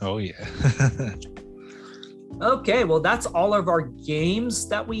 Oh yeah. Okay, well that's all of our games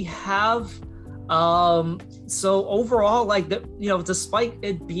that we have. So overall, despite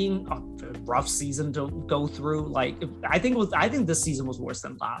it being a rough season to go through, I think this season was worse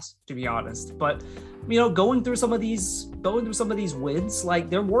than last, to be honest. But going through some of these wins,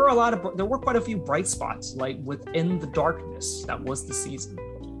 there were quite a few bright spots within the darkness that was the season.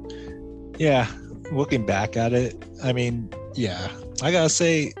 Yeah, looking back at it, I mean, yeah, I gotta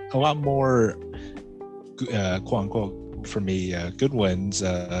say a lot more quote unquote for me, good wins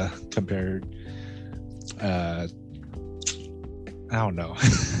compared. I don't know.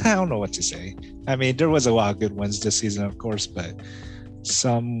 I don't know what to say. I mean, there was a lot of good wins this season, of course, but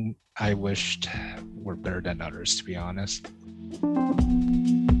some I wished were better than others, to be honest.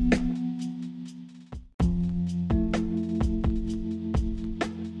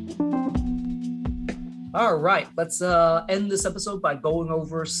 All right, let's end this episode by going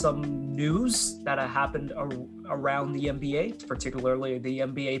over some news that happened around the NBA, particularly the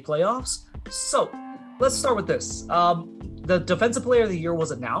NBA playoffs. So let's start with this. The Defensive Player of the Year was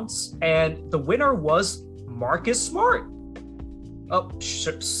announced, and the winner was Marcus Smart.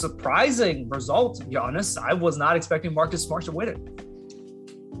 Surprising result, to be honest. I was not expecting Marcus Smart to win it.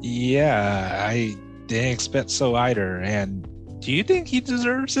 Yeah, I didn't expect so either. And do you think he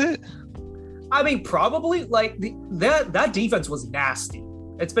deserves it? I mean, probably. Like that defense was nasty.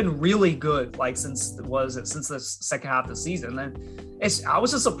 It's been really good, like since the second half of the season. And I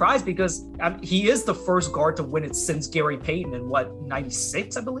was just surprised because he is the first guard to win it since Gary Payton in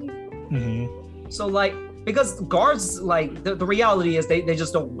 '96, I believe. Mm-hmm. So because guards, the reality is they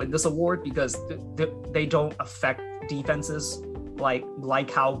just don't win this award because they don't affect defenses like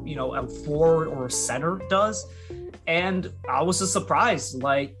how a forward or a center does. And I was just surprised.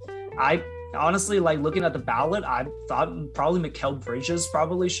 I honestly, looking at the ballot, I thought probably Mikal Bridges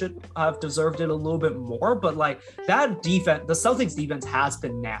probably should have deserved it a little bit more, but that defense, the Celtics defense has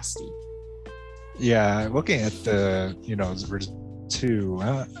been nasty. Yeah, looking at the two,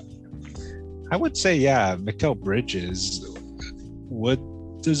 I would say Mikal Bridges would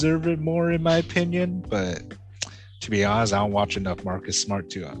deserve it more in my opinion, but to be honest, I don't watch enough Marcus Smart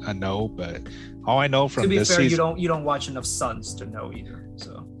to know. But all I know from this season, you don't watch enough Suns to know either.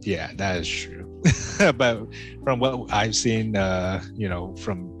 So yeah, that is true. But from what I've seen,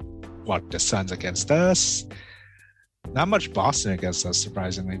 from what the Suns against us, not much Boston against us,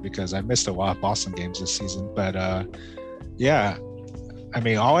 surprisingly, because I missed a lot of Boston games this season. But yeah, I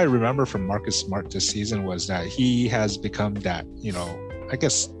mean, all I remember from Marcus Smart this season was that he has become that, I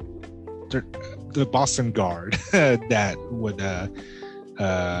guess the Boston guard that would,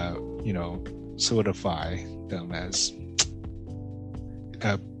 solidify them as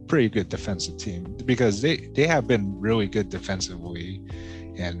a pretty good defensive team, because they have been really good defensively,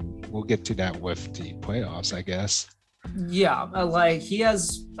 and we'll get to that with the playoffs, I guess. Yeah, he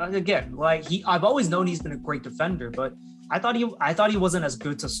has I've always known he's been a great defender, but I thought he wasn't as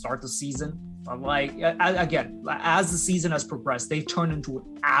good to start the season. Again, as the season has progressed, they've turned into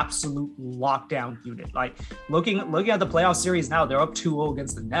an absolute lockdown unit. Looking at the playoff series now, they're up 2-0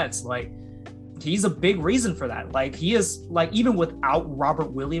 against the Nets. He's a big reason for that. He is even without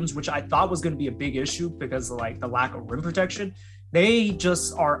Robert Williams, which I thought was going to be a big issue because of the lack of rim protection. They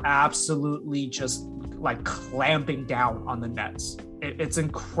just are absolutely just clamping down on the Nets. It's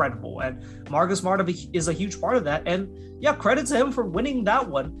incredible. And Marcus Smart is a huge part of that. And yeah, credit to him for winning that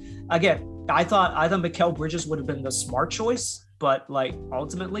one. Again, I thought Mikal Bridges would have been the smart choice, but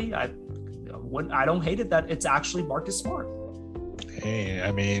ultimately I don't hate it that it's actually Marcus Smart. Hey,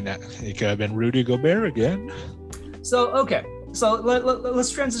 I mean, it could have been Rudy Gobert again. So, okay. So let's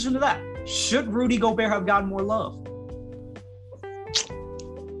transition to that. Should Rudy Gobert have gotten more love?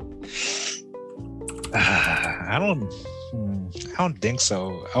 I don't think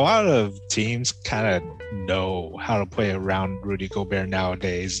so. A lot of teams kind of know how to play around Rudy Gobert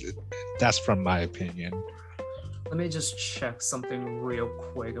nowadays. That's from my opinion. Let me just check something real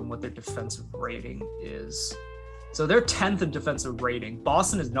quick on what their defensive rating is. So they're 10th in defensive rating.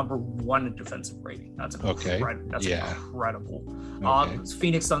 Boston is number 1 in defensive rating. That's incredible. Okay.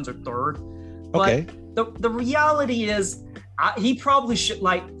 Phoenix Suns are 3rd. But okay. The reality is, he probably should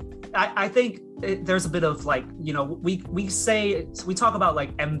I think there's a bit of we talk about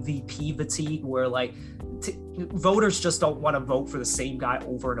MVP fatigue, where voters just don't want to vote for the same guy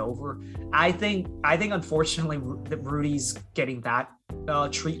over and over. I think unfortunately that Rudy's getting that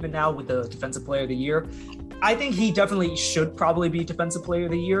treatment now with the Defensive Player of the Year. I think he definitely should probably be Defensive Player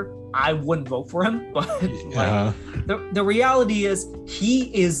of the Year. I wouldn't vote for him, but the reality is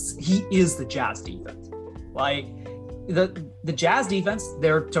he is the Jazz defense. The Jazz defense,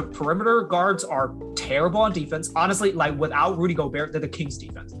 their perimeter guards are terrible on defense. Honestly, without Rudy Gobert, they're the Kings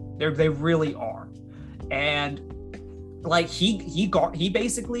defense. They really are. And he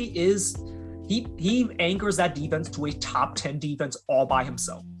basically is, he anchors that defense to a top 10 defense all by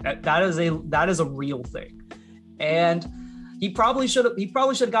himself. That is a real thing. And he probably should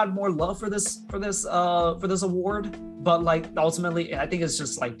have gotten more love for this award, But like ultimately, I think it's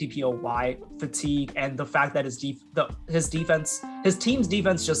just like DPOY fatigue and the fact that his team's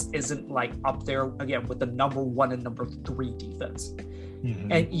defense just isn't like up there again with the number 1 and number 3 defense.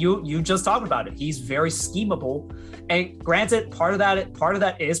 Mm-hmm. And you just talked about it. He's very schemable, and granted, part of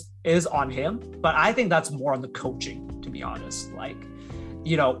that is on him, but I think that's more on the coaching, to be honest. Like,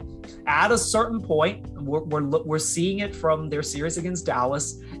 you know, at a certain point, we're seeing it from their series against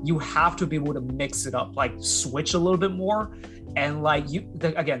Dallas. You have to be able to mix it up, like switch a little bit more, and like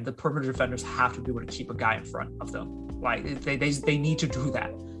the perimeter defenders have to be able to keep a guy in front of them. Like they need to do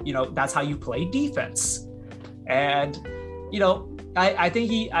that. You know, that's how you play defense, and you know. I think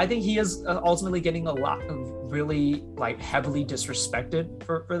he is ultimately getting a lot of really like heavily disrespected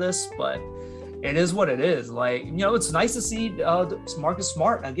for this, but it is what it is. Like, you know, it's nice to see Marcus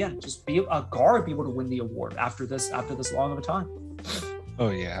Smart again just be a guard, be able to win the award after this long of a time. Oh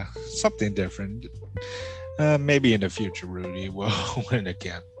yeah, something different. Maybe in the future, Rudy will win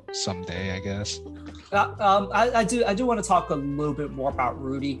again someday, I guess. I do want to talk a little bit more about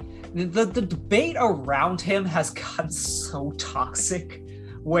Rudy. The debate around him has gotten so toxic,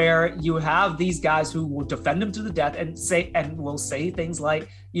 where you have these guys who will defend him to the death and will say things like,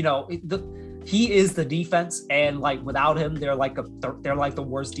 you know, he is the defense, and like without him, they're like the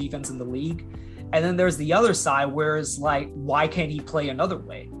worst defense in the league. And then there's the other side where it's like, why can't he play another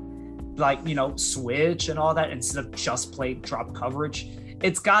way? Like, you know, switch and all that instead of just playing drop coverage.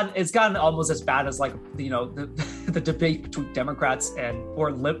 It's gotten almost as bad as like, you know, the debate between Democrats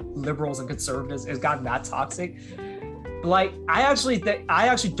or liberals and conservatives has gotten that toxic. Like, I actually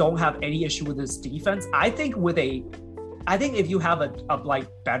don't have any issue with his defense. I think if you have a like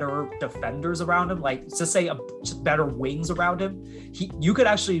better defenders around him, like to say better wings around him, you could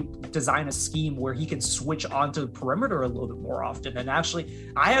actually design a scheme where he can switch onto the perimeter a little bit more often. And I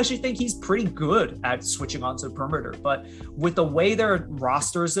actually think he's pretty good at switching onto the perimeter. But with the way their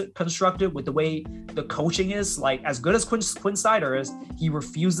roster is constructed, with the way the coaching is, like as good as Quinn Snyder is, he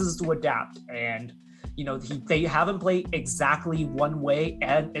refuses to adapt. And you know, they haven't played exactly one way,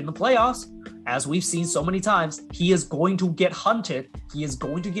 and in the playoffs, as we've seen so many times, he is going to get hunted. He is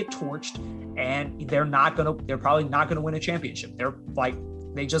going to get torched, and they're probably not gonna win a championship.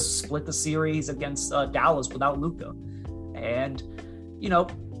 They just split the series against Dallas without Luka, and you know,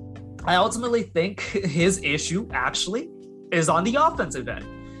 I ultimately think his issue actually is on the offensive end.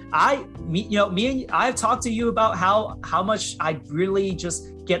 I've talked to you about how much I really just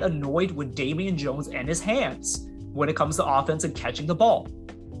get annoyed with Damian Jones and his hands when it comes to offense and catching the ball.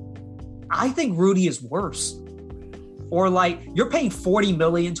 I think Rudy is worse. Or like, you're paying $40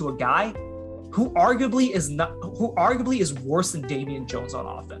 million to a guy who arguably is worse than Damian Jones on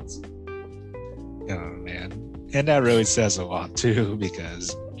offense. Oh man. And that really says a lot too,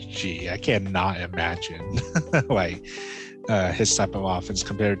 because I cannot imagine like his type of offense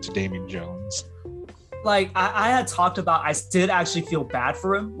compared to Damian Jones. Like I had talked about, I did actually feel bad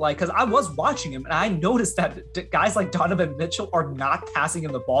for him, like because I was watching him and I noticed that guys like Donovan Mitchell are not passing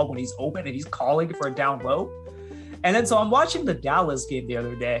him the ball when he's open and he's calling for a down low. And then so I'm watching the Dallas game the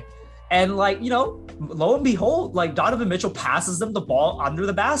other day, and like, you know, lo and behold, like Donovan Mitchell passes them the ball under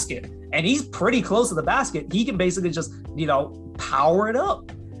the basket, and he's pretty close to the basket. He can basically just, you know, power it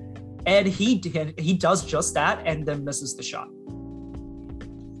up, and he does just that and then misses the shot.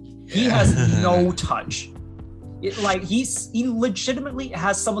 He has no touch. He legitimately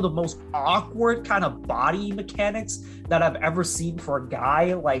has some of the most awkward kind of body mechanics that I've ever seen for a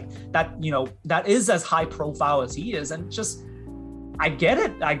guy like that, you know, that is as high profile as he is. And just, I get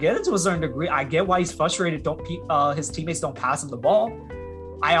it to a certain degree. I get why he's frustrated. His teammates don't pass him the ball.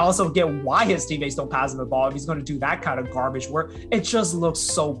 I also get why his teammates don't pass him the ball if he's going to do that kind of garbage where it just looks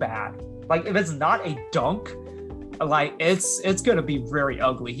so bad. Like if it's not a dunk, like it's going to be very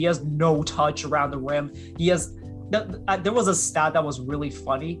ugly. He has no touch around the rim. There was a stat that was really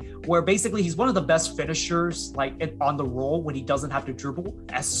funny where basically he's one of the best finishers like on the roll when he doesn't have to dribble.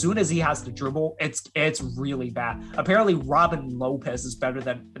 As soon as he has to dribble, it's really bad. Apparently Robin Lopez is better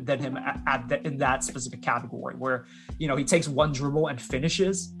than him in that specific category where, you know, he takes one dribble and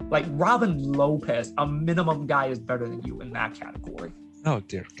finishes. Like Robin Lopez, a minimum guy, is better than you in that category. Oh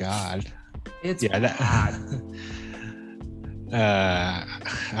dear God. It's bad.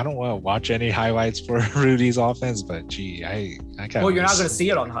 I don't want to watch any highlights for Rudy's offense, but gee, I kind of. Well, you're not going to see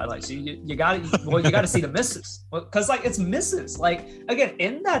it on highlights. You got to see the misses, because like it's misses. Like again,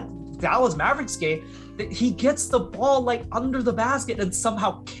 in that Dallas Mavericks game, he gets the ball like under the basket and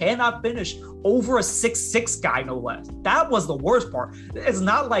somehow cannot finish over a 6'6" guy, no less. That was the worst part. It's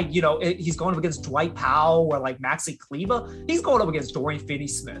not like, you know, he's going up against Dwight Powell or like Maxi Kleber. He's going up against Dorian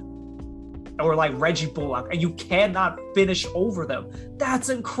Finney-Smith. or like Reggie Bullock, and you cannot finish over them. That's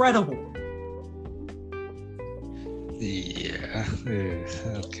incredible. Yeah.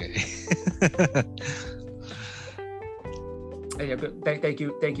 Okay. Yeah, good. Thank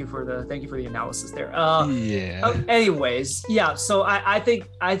you for the analysis there. Yeah. Anyways, yeah. So I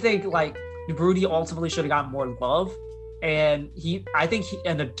think like Rudy ultimately should have gotten more love, and I think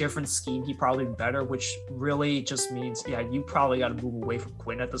in a different scheme he probably be better, which really just means you probably got to move away from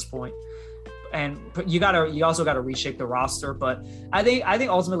Quinn at this point. And you also got to reshape the roster, but I think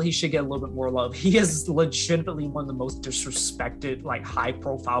ultimately he should get a little bit more love. He is legitimately one of the most disrespected, like high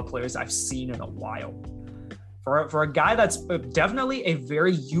profile players I've seen in a while. For a guy that's definitely a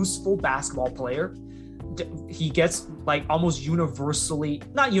very useful basketball player, he gets like almost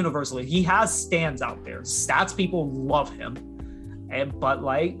not universally. He has stands out there. Stats people love him, but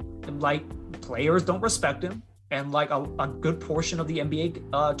like players don't respect him. And like a good portion of the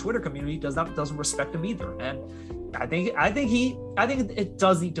NBA Twitter community doesn't respect him either. And I think it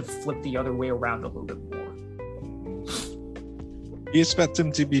does need to flip the other way around a little bit more. You expect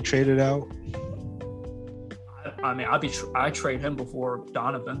him to be traded out? I mean, I'd trade him before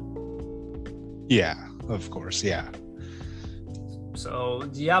Donovan. Yeah, of course, yeah. So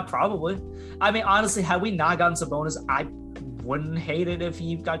yeah, probably. I mean, honestly, had we not gotten Sabonis, I wouldn't hate it if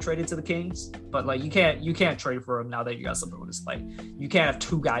he got traded to the Kings, but like you can't trade for him now that you got Sabonis. Like you can't have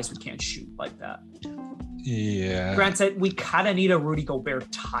two guys who can't shoot like that. Yeah. Granted, we kind of need a Rudy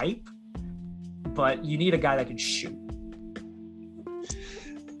Gobert type, but you need a guy that can shoot.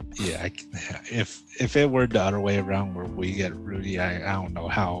 Yeah, if it were the other way around where we get Rudy, I don't know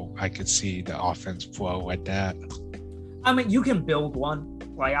how I could see the offense flow like that. I mean, you can build one.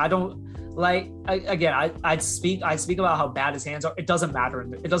 Like I don't. Like again, I'd speak about how bad his hands are. It doesn't matter.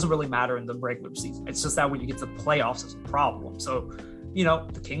 It doesn't really matter in the regular season. It's just that when you get to the playoffs, it's a problem. So,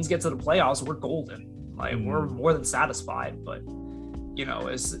 the Kings get to the playoffs, we're golden. Like we're more than satisfied. But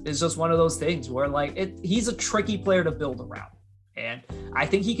it's just one of those things where like he's a tricky player to build around, and I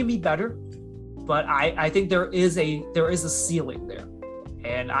think he can be better. But I think there is a ceiling there,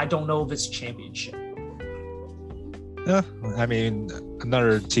 and I don't know if it's championship. Yeah, I mean,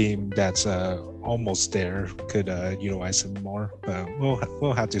 another team that's almost there could utilize him more, but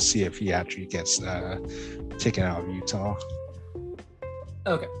we'll have to see if he actually gets taken out of Utah.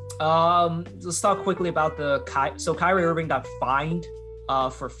 Okay. Let's talk quickly about so Kyrie Irving got fined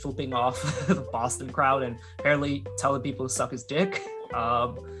for flipping off the Boston crowd and apparently telling people to suck his dick.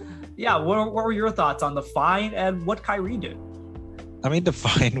 Yeah, what were your thoughts on the fine and what Kyrie did? I mean, the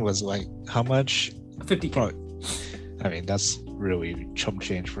fine was like how much? $50K. I mean, that's really chump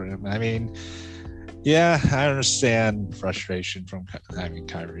change for him. I mean, yeah, I understand frustration from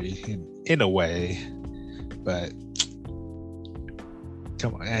Kyrie in a way, but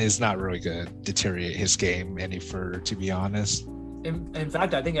come on, it's not really going to deteriorate his game any further, to be honest. In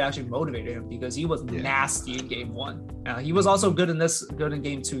fact, I think it actually motivated him because he was nasty in game one. He was also good in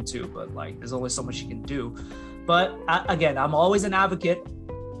game two too, but like there's only so much he can do. But again, I'm always an advocate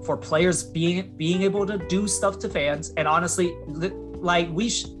for players being able to do stuff to fans, and honestly, like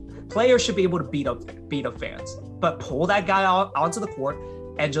players should be able to beat up fans, but pull that guy out onto the court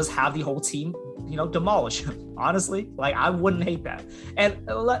and just have the whole team, demolish him. Honestly, like I wouldn't hate that. And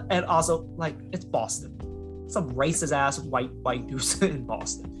also, like it's Boston, some racist ass white dudes in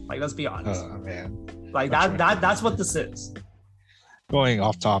Boston. Like let's be honest. Oh man, like that's what this is. Going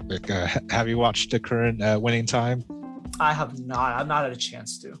off topic, have you watched the current winning time? I have not. I've not had a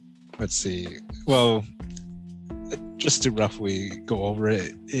chance to. Let's see. Well, just to roughly go over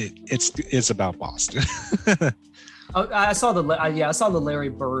it, it's about Boston. I saw the Larry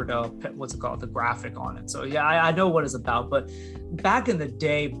Bird what's it called, the graphic on it. So yeah, I know what it's about. But back in the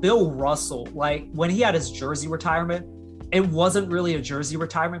day, Bill Russell, like when he had his jersey retirement, it wasn't really a jersey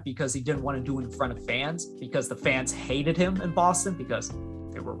retirement because he didn't want to do it in front of fans because the fans hated him in Boston because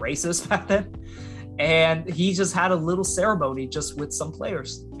they were racist back then. And he just had a little ceremony just with some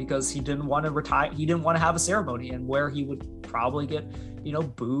players because he didn't want to retire. He didn't want to have a ceremony and where he would probably get,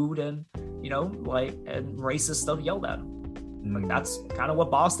 booed and, and racist stuff yelled at him. Like that's kind of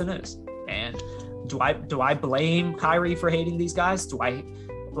what Boston is. And do I blame Kyrie for hating these guys? Do I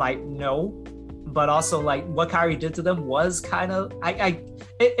no, but also like what Kyrie did to them was kind of,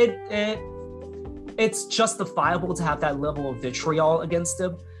 it's justifiable to have that level of vitriol against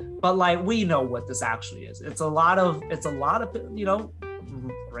him. But like we know what this actually is. It's a lot of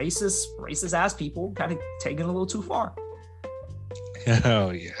racist ass people kind of taking it a little too far.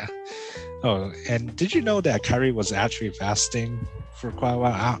 Oh yeah. Oh, and did you know that Kyrie was actually fasting for quite a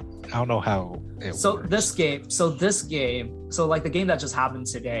while. I don't know how it so works. this game, so like the game that just happened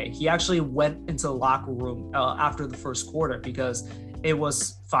today, he actually went into the locker room after the first quarter because it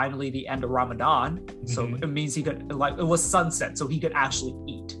was finally the end of Ramadan. So it means he could, like, it was sunset, so he could actually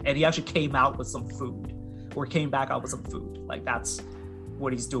eat. And he actually came out with some food, or came back out with some food. Like, that's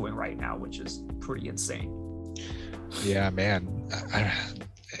what he's doing right now, which is pretty insane. Yeah, man.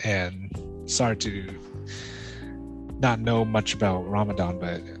 And sorry to not know much about Ramadan,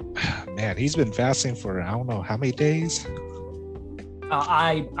 but man, he's been fasting for I don't know how many days.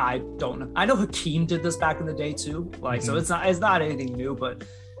 I don't know. I know Hakeem did this back in the day too. Like, so it's not anything new. But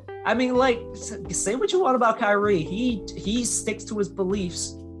I mean, like, say what you want about Kyrie, he sticks to his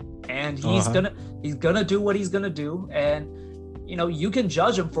beliefs, and he's gonna do what he's gonna do. And you can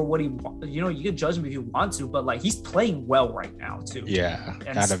judge him for what you can judge him if you want to, but like, he's playing well right now too. Yeah,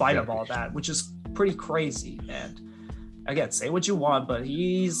 in spite of all that, which is pretty crazy. And again, say what you want, but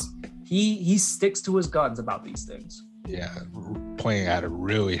he sticks to his guns about these things. Yeah, playing at a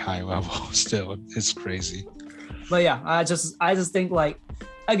really high level still. It's crazy. But yeah, I just think, like,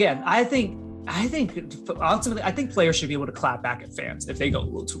 again, I think ultimately, I think players should be able to clap back at fans if they go a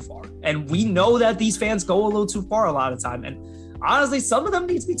little too far. And we know that these fans go a little too far a lot of time. And honestly, some of them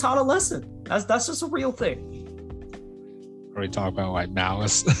need to be taught a lesson. That's just a real thing. Are we talking about like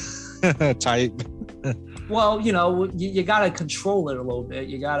malice type? Well, you gotta control it a little bit.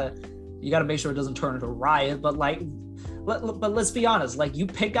 You gotta make sure it doesn't turn into a riot. But like, but let's be honest. Like, you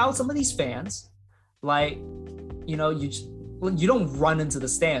pick out some of these fans, like, you don't run into the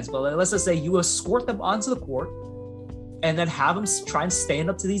stands, but let's just say you escort them onto the court, and then have them try and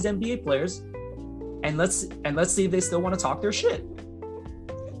stand up to these NBA players, and let's see if they still want to talk their shit.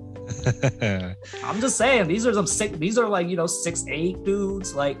 I'm just saying, these are like 6'8"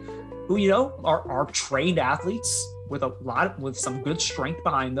 dudes, like, who are trained athletes with some good strength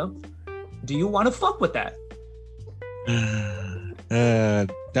behind them. Do you want to fuck with that?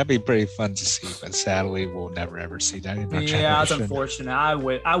 That'd be pretty fun to see, but sadly we'll never ever see that in our generation. Yeah, it's unfortunate. I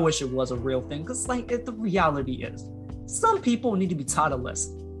wish it was a real thing, because like, the reality is, some people need to be taught a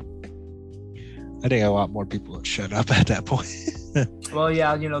lesson. I think a lot more people would shut up at that point. Well,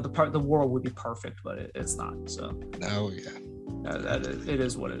 yeah, the world would be perfect, but it's not. So. Oh yeah. It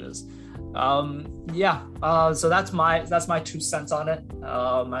is what it is. So that's my 2 cents on it.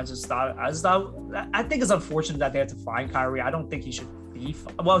 I think it's unfortunate that they had to fine Kyrie. I don't think he should be he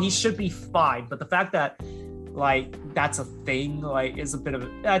should be fined, but the fact that, like, that's a thing, like, is a bit of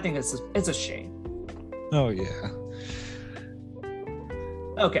I think it's a shame. Oh yeah.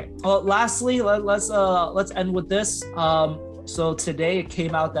 Okay. Well, lastly, let's end with this. So today it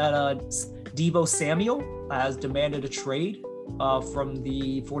came out that Deebo Samuel has demanded a trade from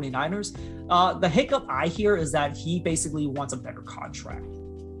the 49ers. The hiccup I hear is that he basically wants a better contract.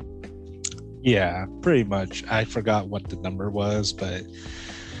 Yeah, pretty much. I forgot what the number was, but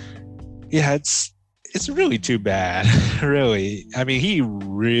yeah, it's really too bad. Really. I mean, he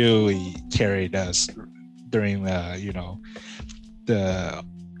really carried us during the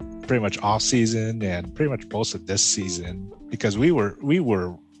pretty much off season and pretty much most of this season, because we were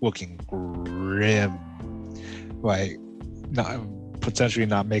looking grim, like potentially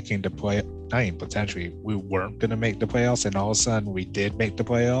not making the play. Not even potentially, we weren't going to make the playoffs, and all of a sudden we did make the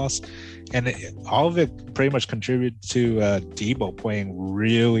playoffs, and all of it pretty much contributed to Deebo playing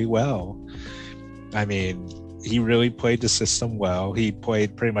really well. I mean, he really played the system well. He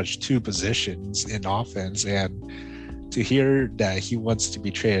played pretty much 2 positions in offense, and to hear that he wants to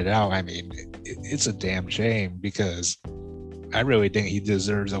be traded out, I mean, it's a damn shame, because I really think he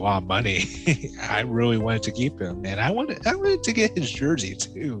deserves a lot of money. I really wanted to keep him, and I wanted to get his jersey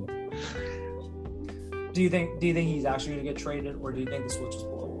too. Do you think he's actually going to get traded, or do you think this will just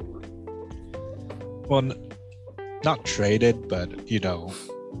blow over? Well, not traded, but I'm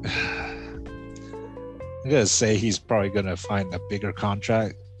gonna say he's probably gonna find a bigger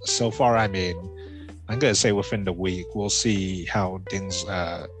contract. So far, I mean, I'm gonna say within the week we'll see how things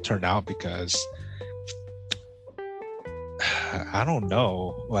turn out, because I don't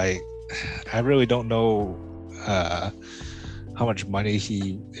know. Like, I really don't know how much money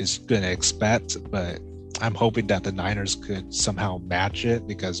he is gonna expect, but I'm hoping that the Niners could somehow match it,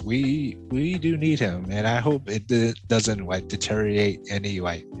 because we do need him, and I hope it doesn't like deteriorate any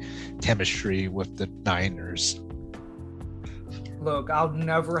like chemistry with the Niners. Look, I'll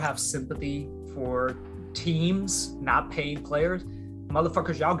never have sympathy for teams not paying players.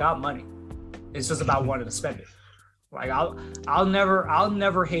 Motherfuckers, y'all got money. It's just about wanting to spend it. Like, I'll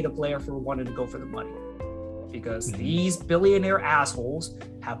never hate a player for wanting to go for the money. because these billionaire assholes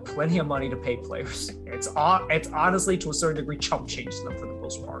have plenty of money to pay players. It's honestly, to a certain degree, chump change to them for the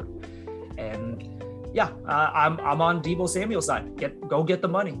most part. And yeah, I'm on Deebo Samuel's side. Go get the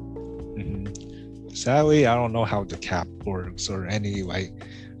money. Sadly, I don't know how the cap works or any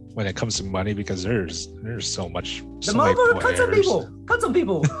when it comes to money, because there's so much. The motherfucker cut some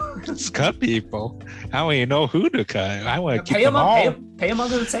people. Just cut people. I don't even know who to cut. I want to pay keep them all. Pay them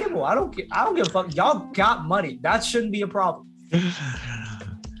under the table. I don't give a fuck. Y'all got money. That shouldn't be a problem.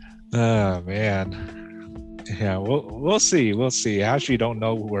 Oh man. Yeah, we'll see. We'll see. I actually don't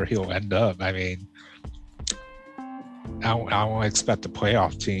know where he'll end up. I mean, I don't expect the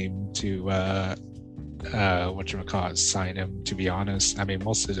playoff team to sign him, to be honest. I mean,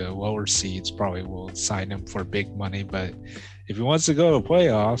 most of the lower seeds probably will sign him for big money, but if he wants to go to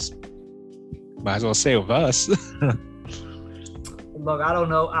playoffs, might as well stay with us. Look, I don't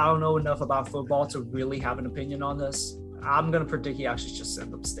know enough about football to really have an opinion on this. I'm gonna predict he actually just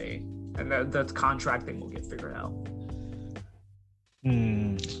ends up staying, and the contract thing will get figured out.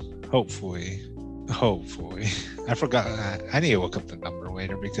 Hopefully. I forgot. I need to look up the number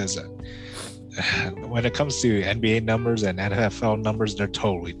later, because when it comes to NBA numbers and NFL numbers, they're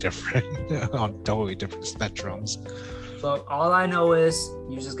totally different on totally different spectrums. So all I know is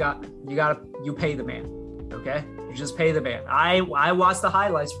you pay the man, okay? You just pay the man. I watched the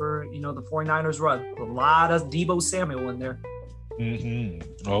highlights for the 49ers run. A lot of Deebo Samuel in there.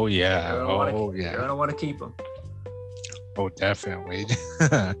 Oh yeah. You're gonna want to keep him. Oh, definitely.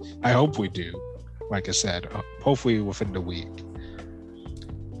 I hope we do. Like I said, hopefully within the week.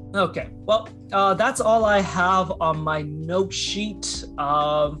 Okay, well, that's all I have on my note sheet.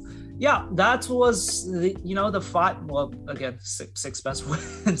 Yeah, that was the five. Well, again, six best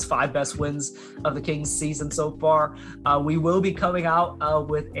wins, 5 best wins of the Kings season so far. We will be coming out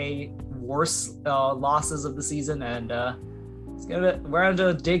with a worst losses of the season, and we're going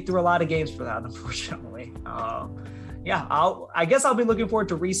to dig through a lot of games for that, unfortunately. Yeah, I guess I'll be looking forward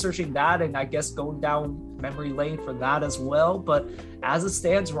to researching that, and I guess going down memory lane for that as well. But as it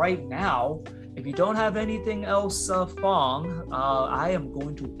stands right now, if you don't have anything else, Fong, I am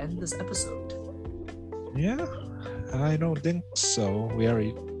going to end this episode. Yeah, I don't think so. We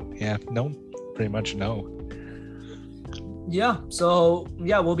already, pretty much no. Yeah, so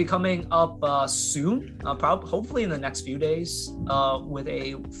we'll be coming up soon, hopefully in the next few days, with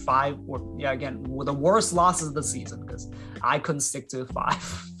a 5 with the worst losses of the season, because I couldn't stick to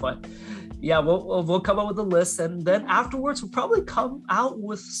 5. But yeah, we'll come up with a list, and then afterwards we'll probably come out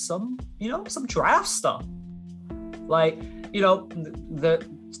with some draft stuff. The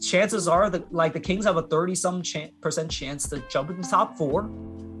chances are that the Kings have a 30% chance to jump in the top 4.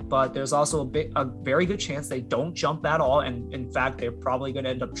 But there's also a very good chance they don't jump at all, and in fact, they're probably going to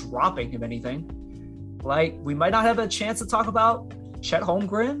end up dropping, if anything. We might not have a chance to talk about Chet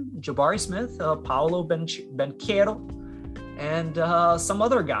Holmgren, Jabari Smith, Paolo Banchero, and some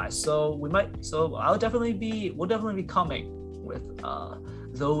other guys. So we'll definitely be coming with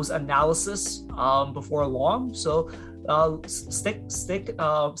those analysis before long. So stick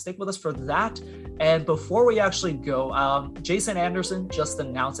with us for that. And before we actually go, Jason Anderson just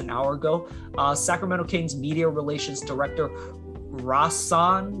announced an hour ago, Sacramento Kings Media Relations Director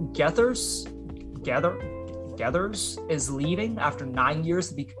Rasan Gathers is leaving after 9 years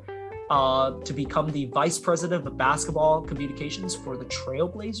to become the Vice President of Basketball Communications for the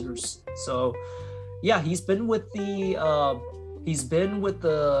Trailblazers. So, yeah, he's been with the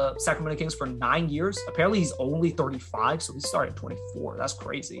Sacramento Kings for 9 years. Apparently, he's only 35, so he started at 24. That's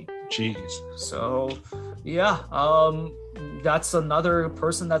crazy. Jeez. So, yeah, that's another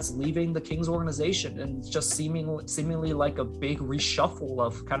person that's leaving the Kings organization, and just seemingly like a big reshuffle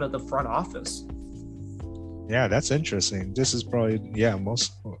of kind of the front office. Yeah, that's interesting. This is probably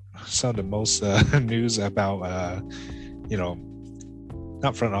some of the most news about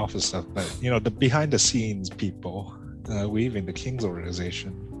not front office stuff, but the behind the scenes people leaving the Kings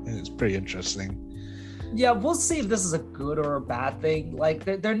organization. It's pretty interesting. Yeah, we'll see if this is a good or a bad thing.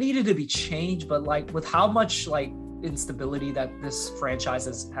 There needed to be change, but with how much instability that this franchise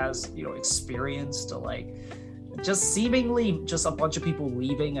has experienced, just seemingly just a bunch of people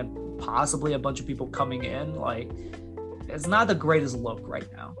leaving and possibly a bunch of people coming in, it's not the greatest look right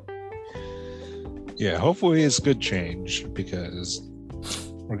now. Yeah, hopefully it's good change, because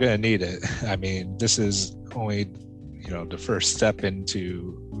we're gonna need it. I mean, this is only the first step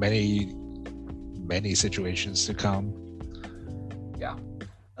into many situations to come. Yeah.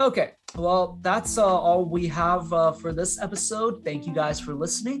 Okay. Well, that's all we have for this episode. Thank you guys for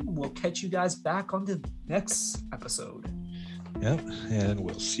listening. We'll catch you guys back on the next episode. Yep. And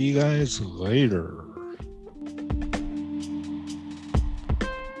we'll see you guys later.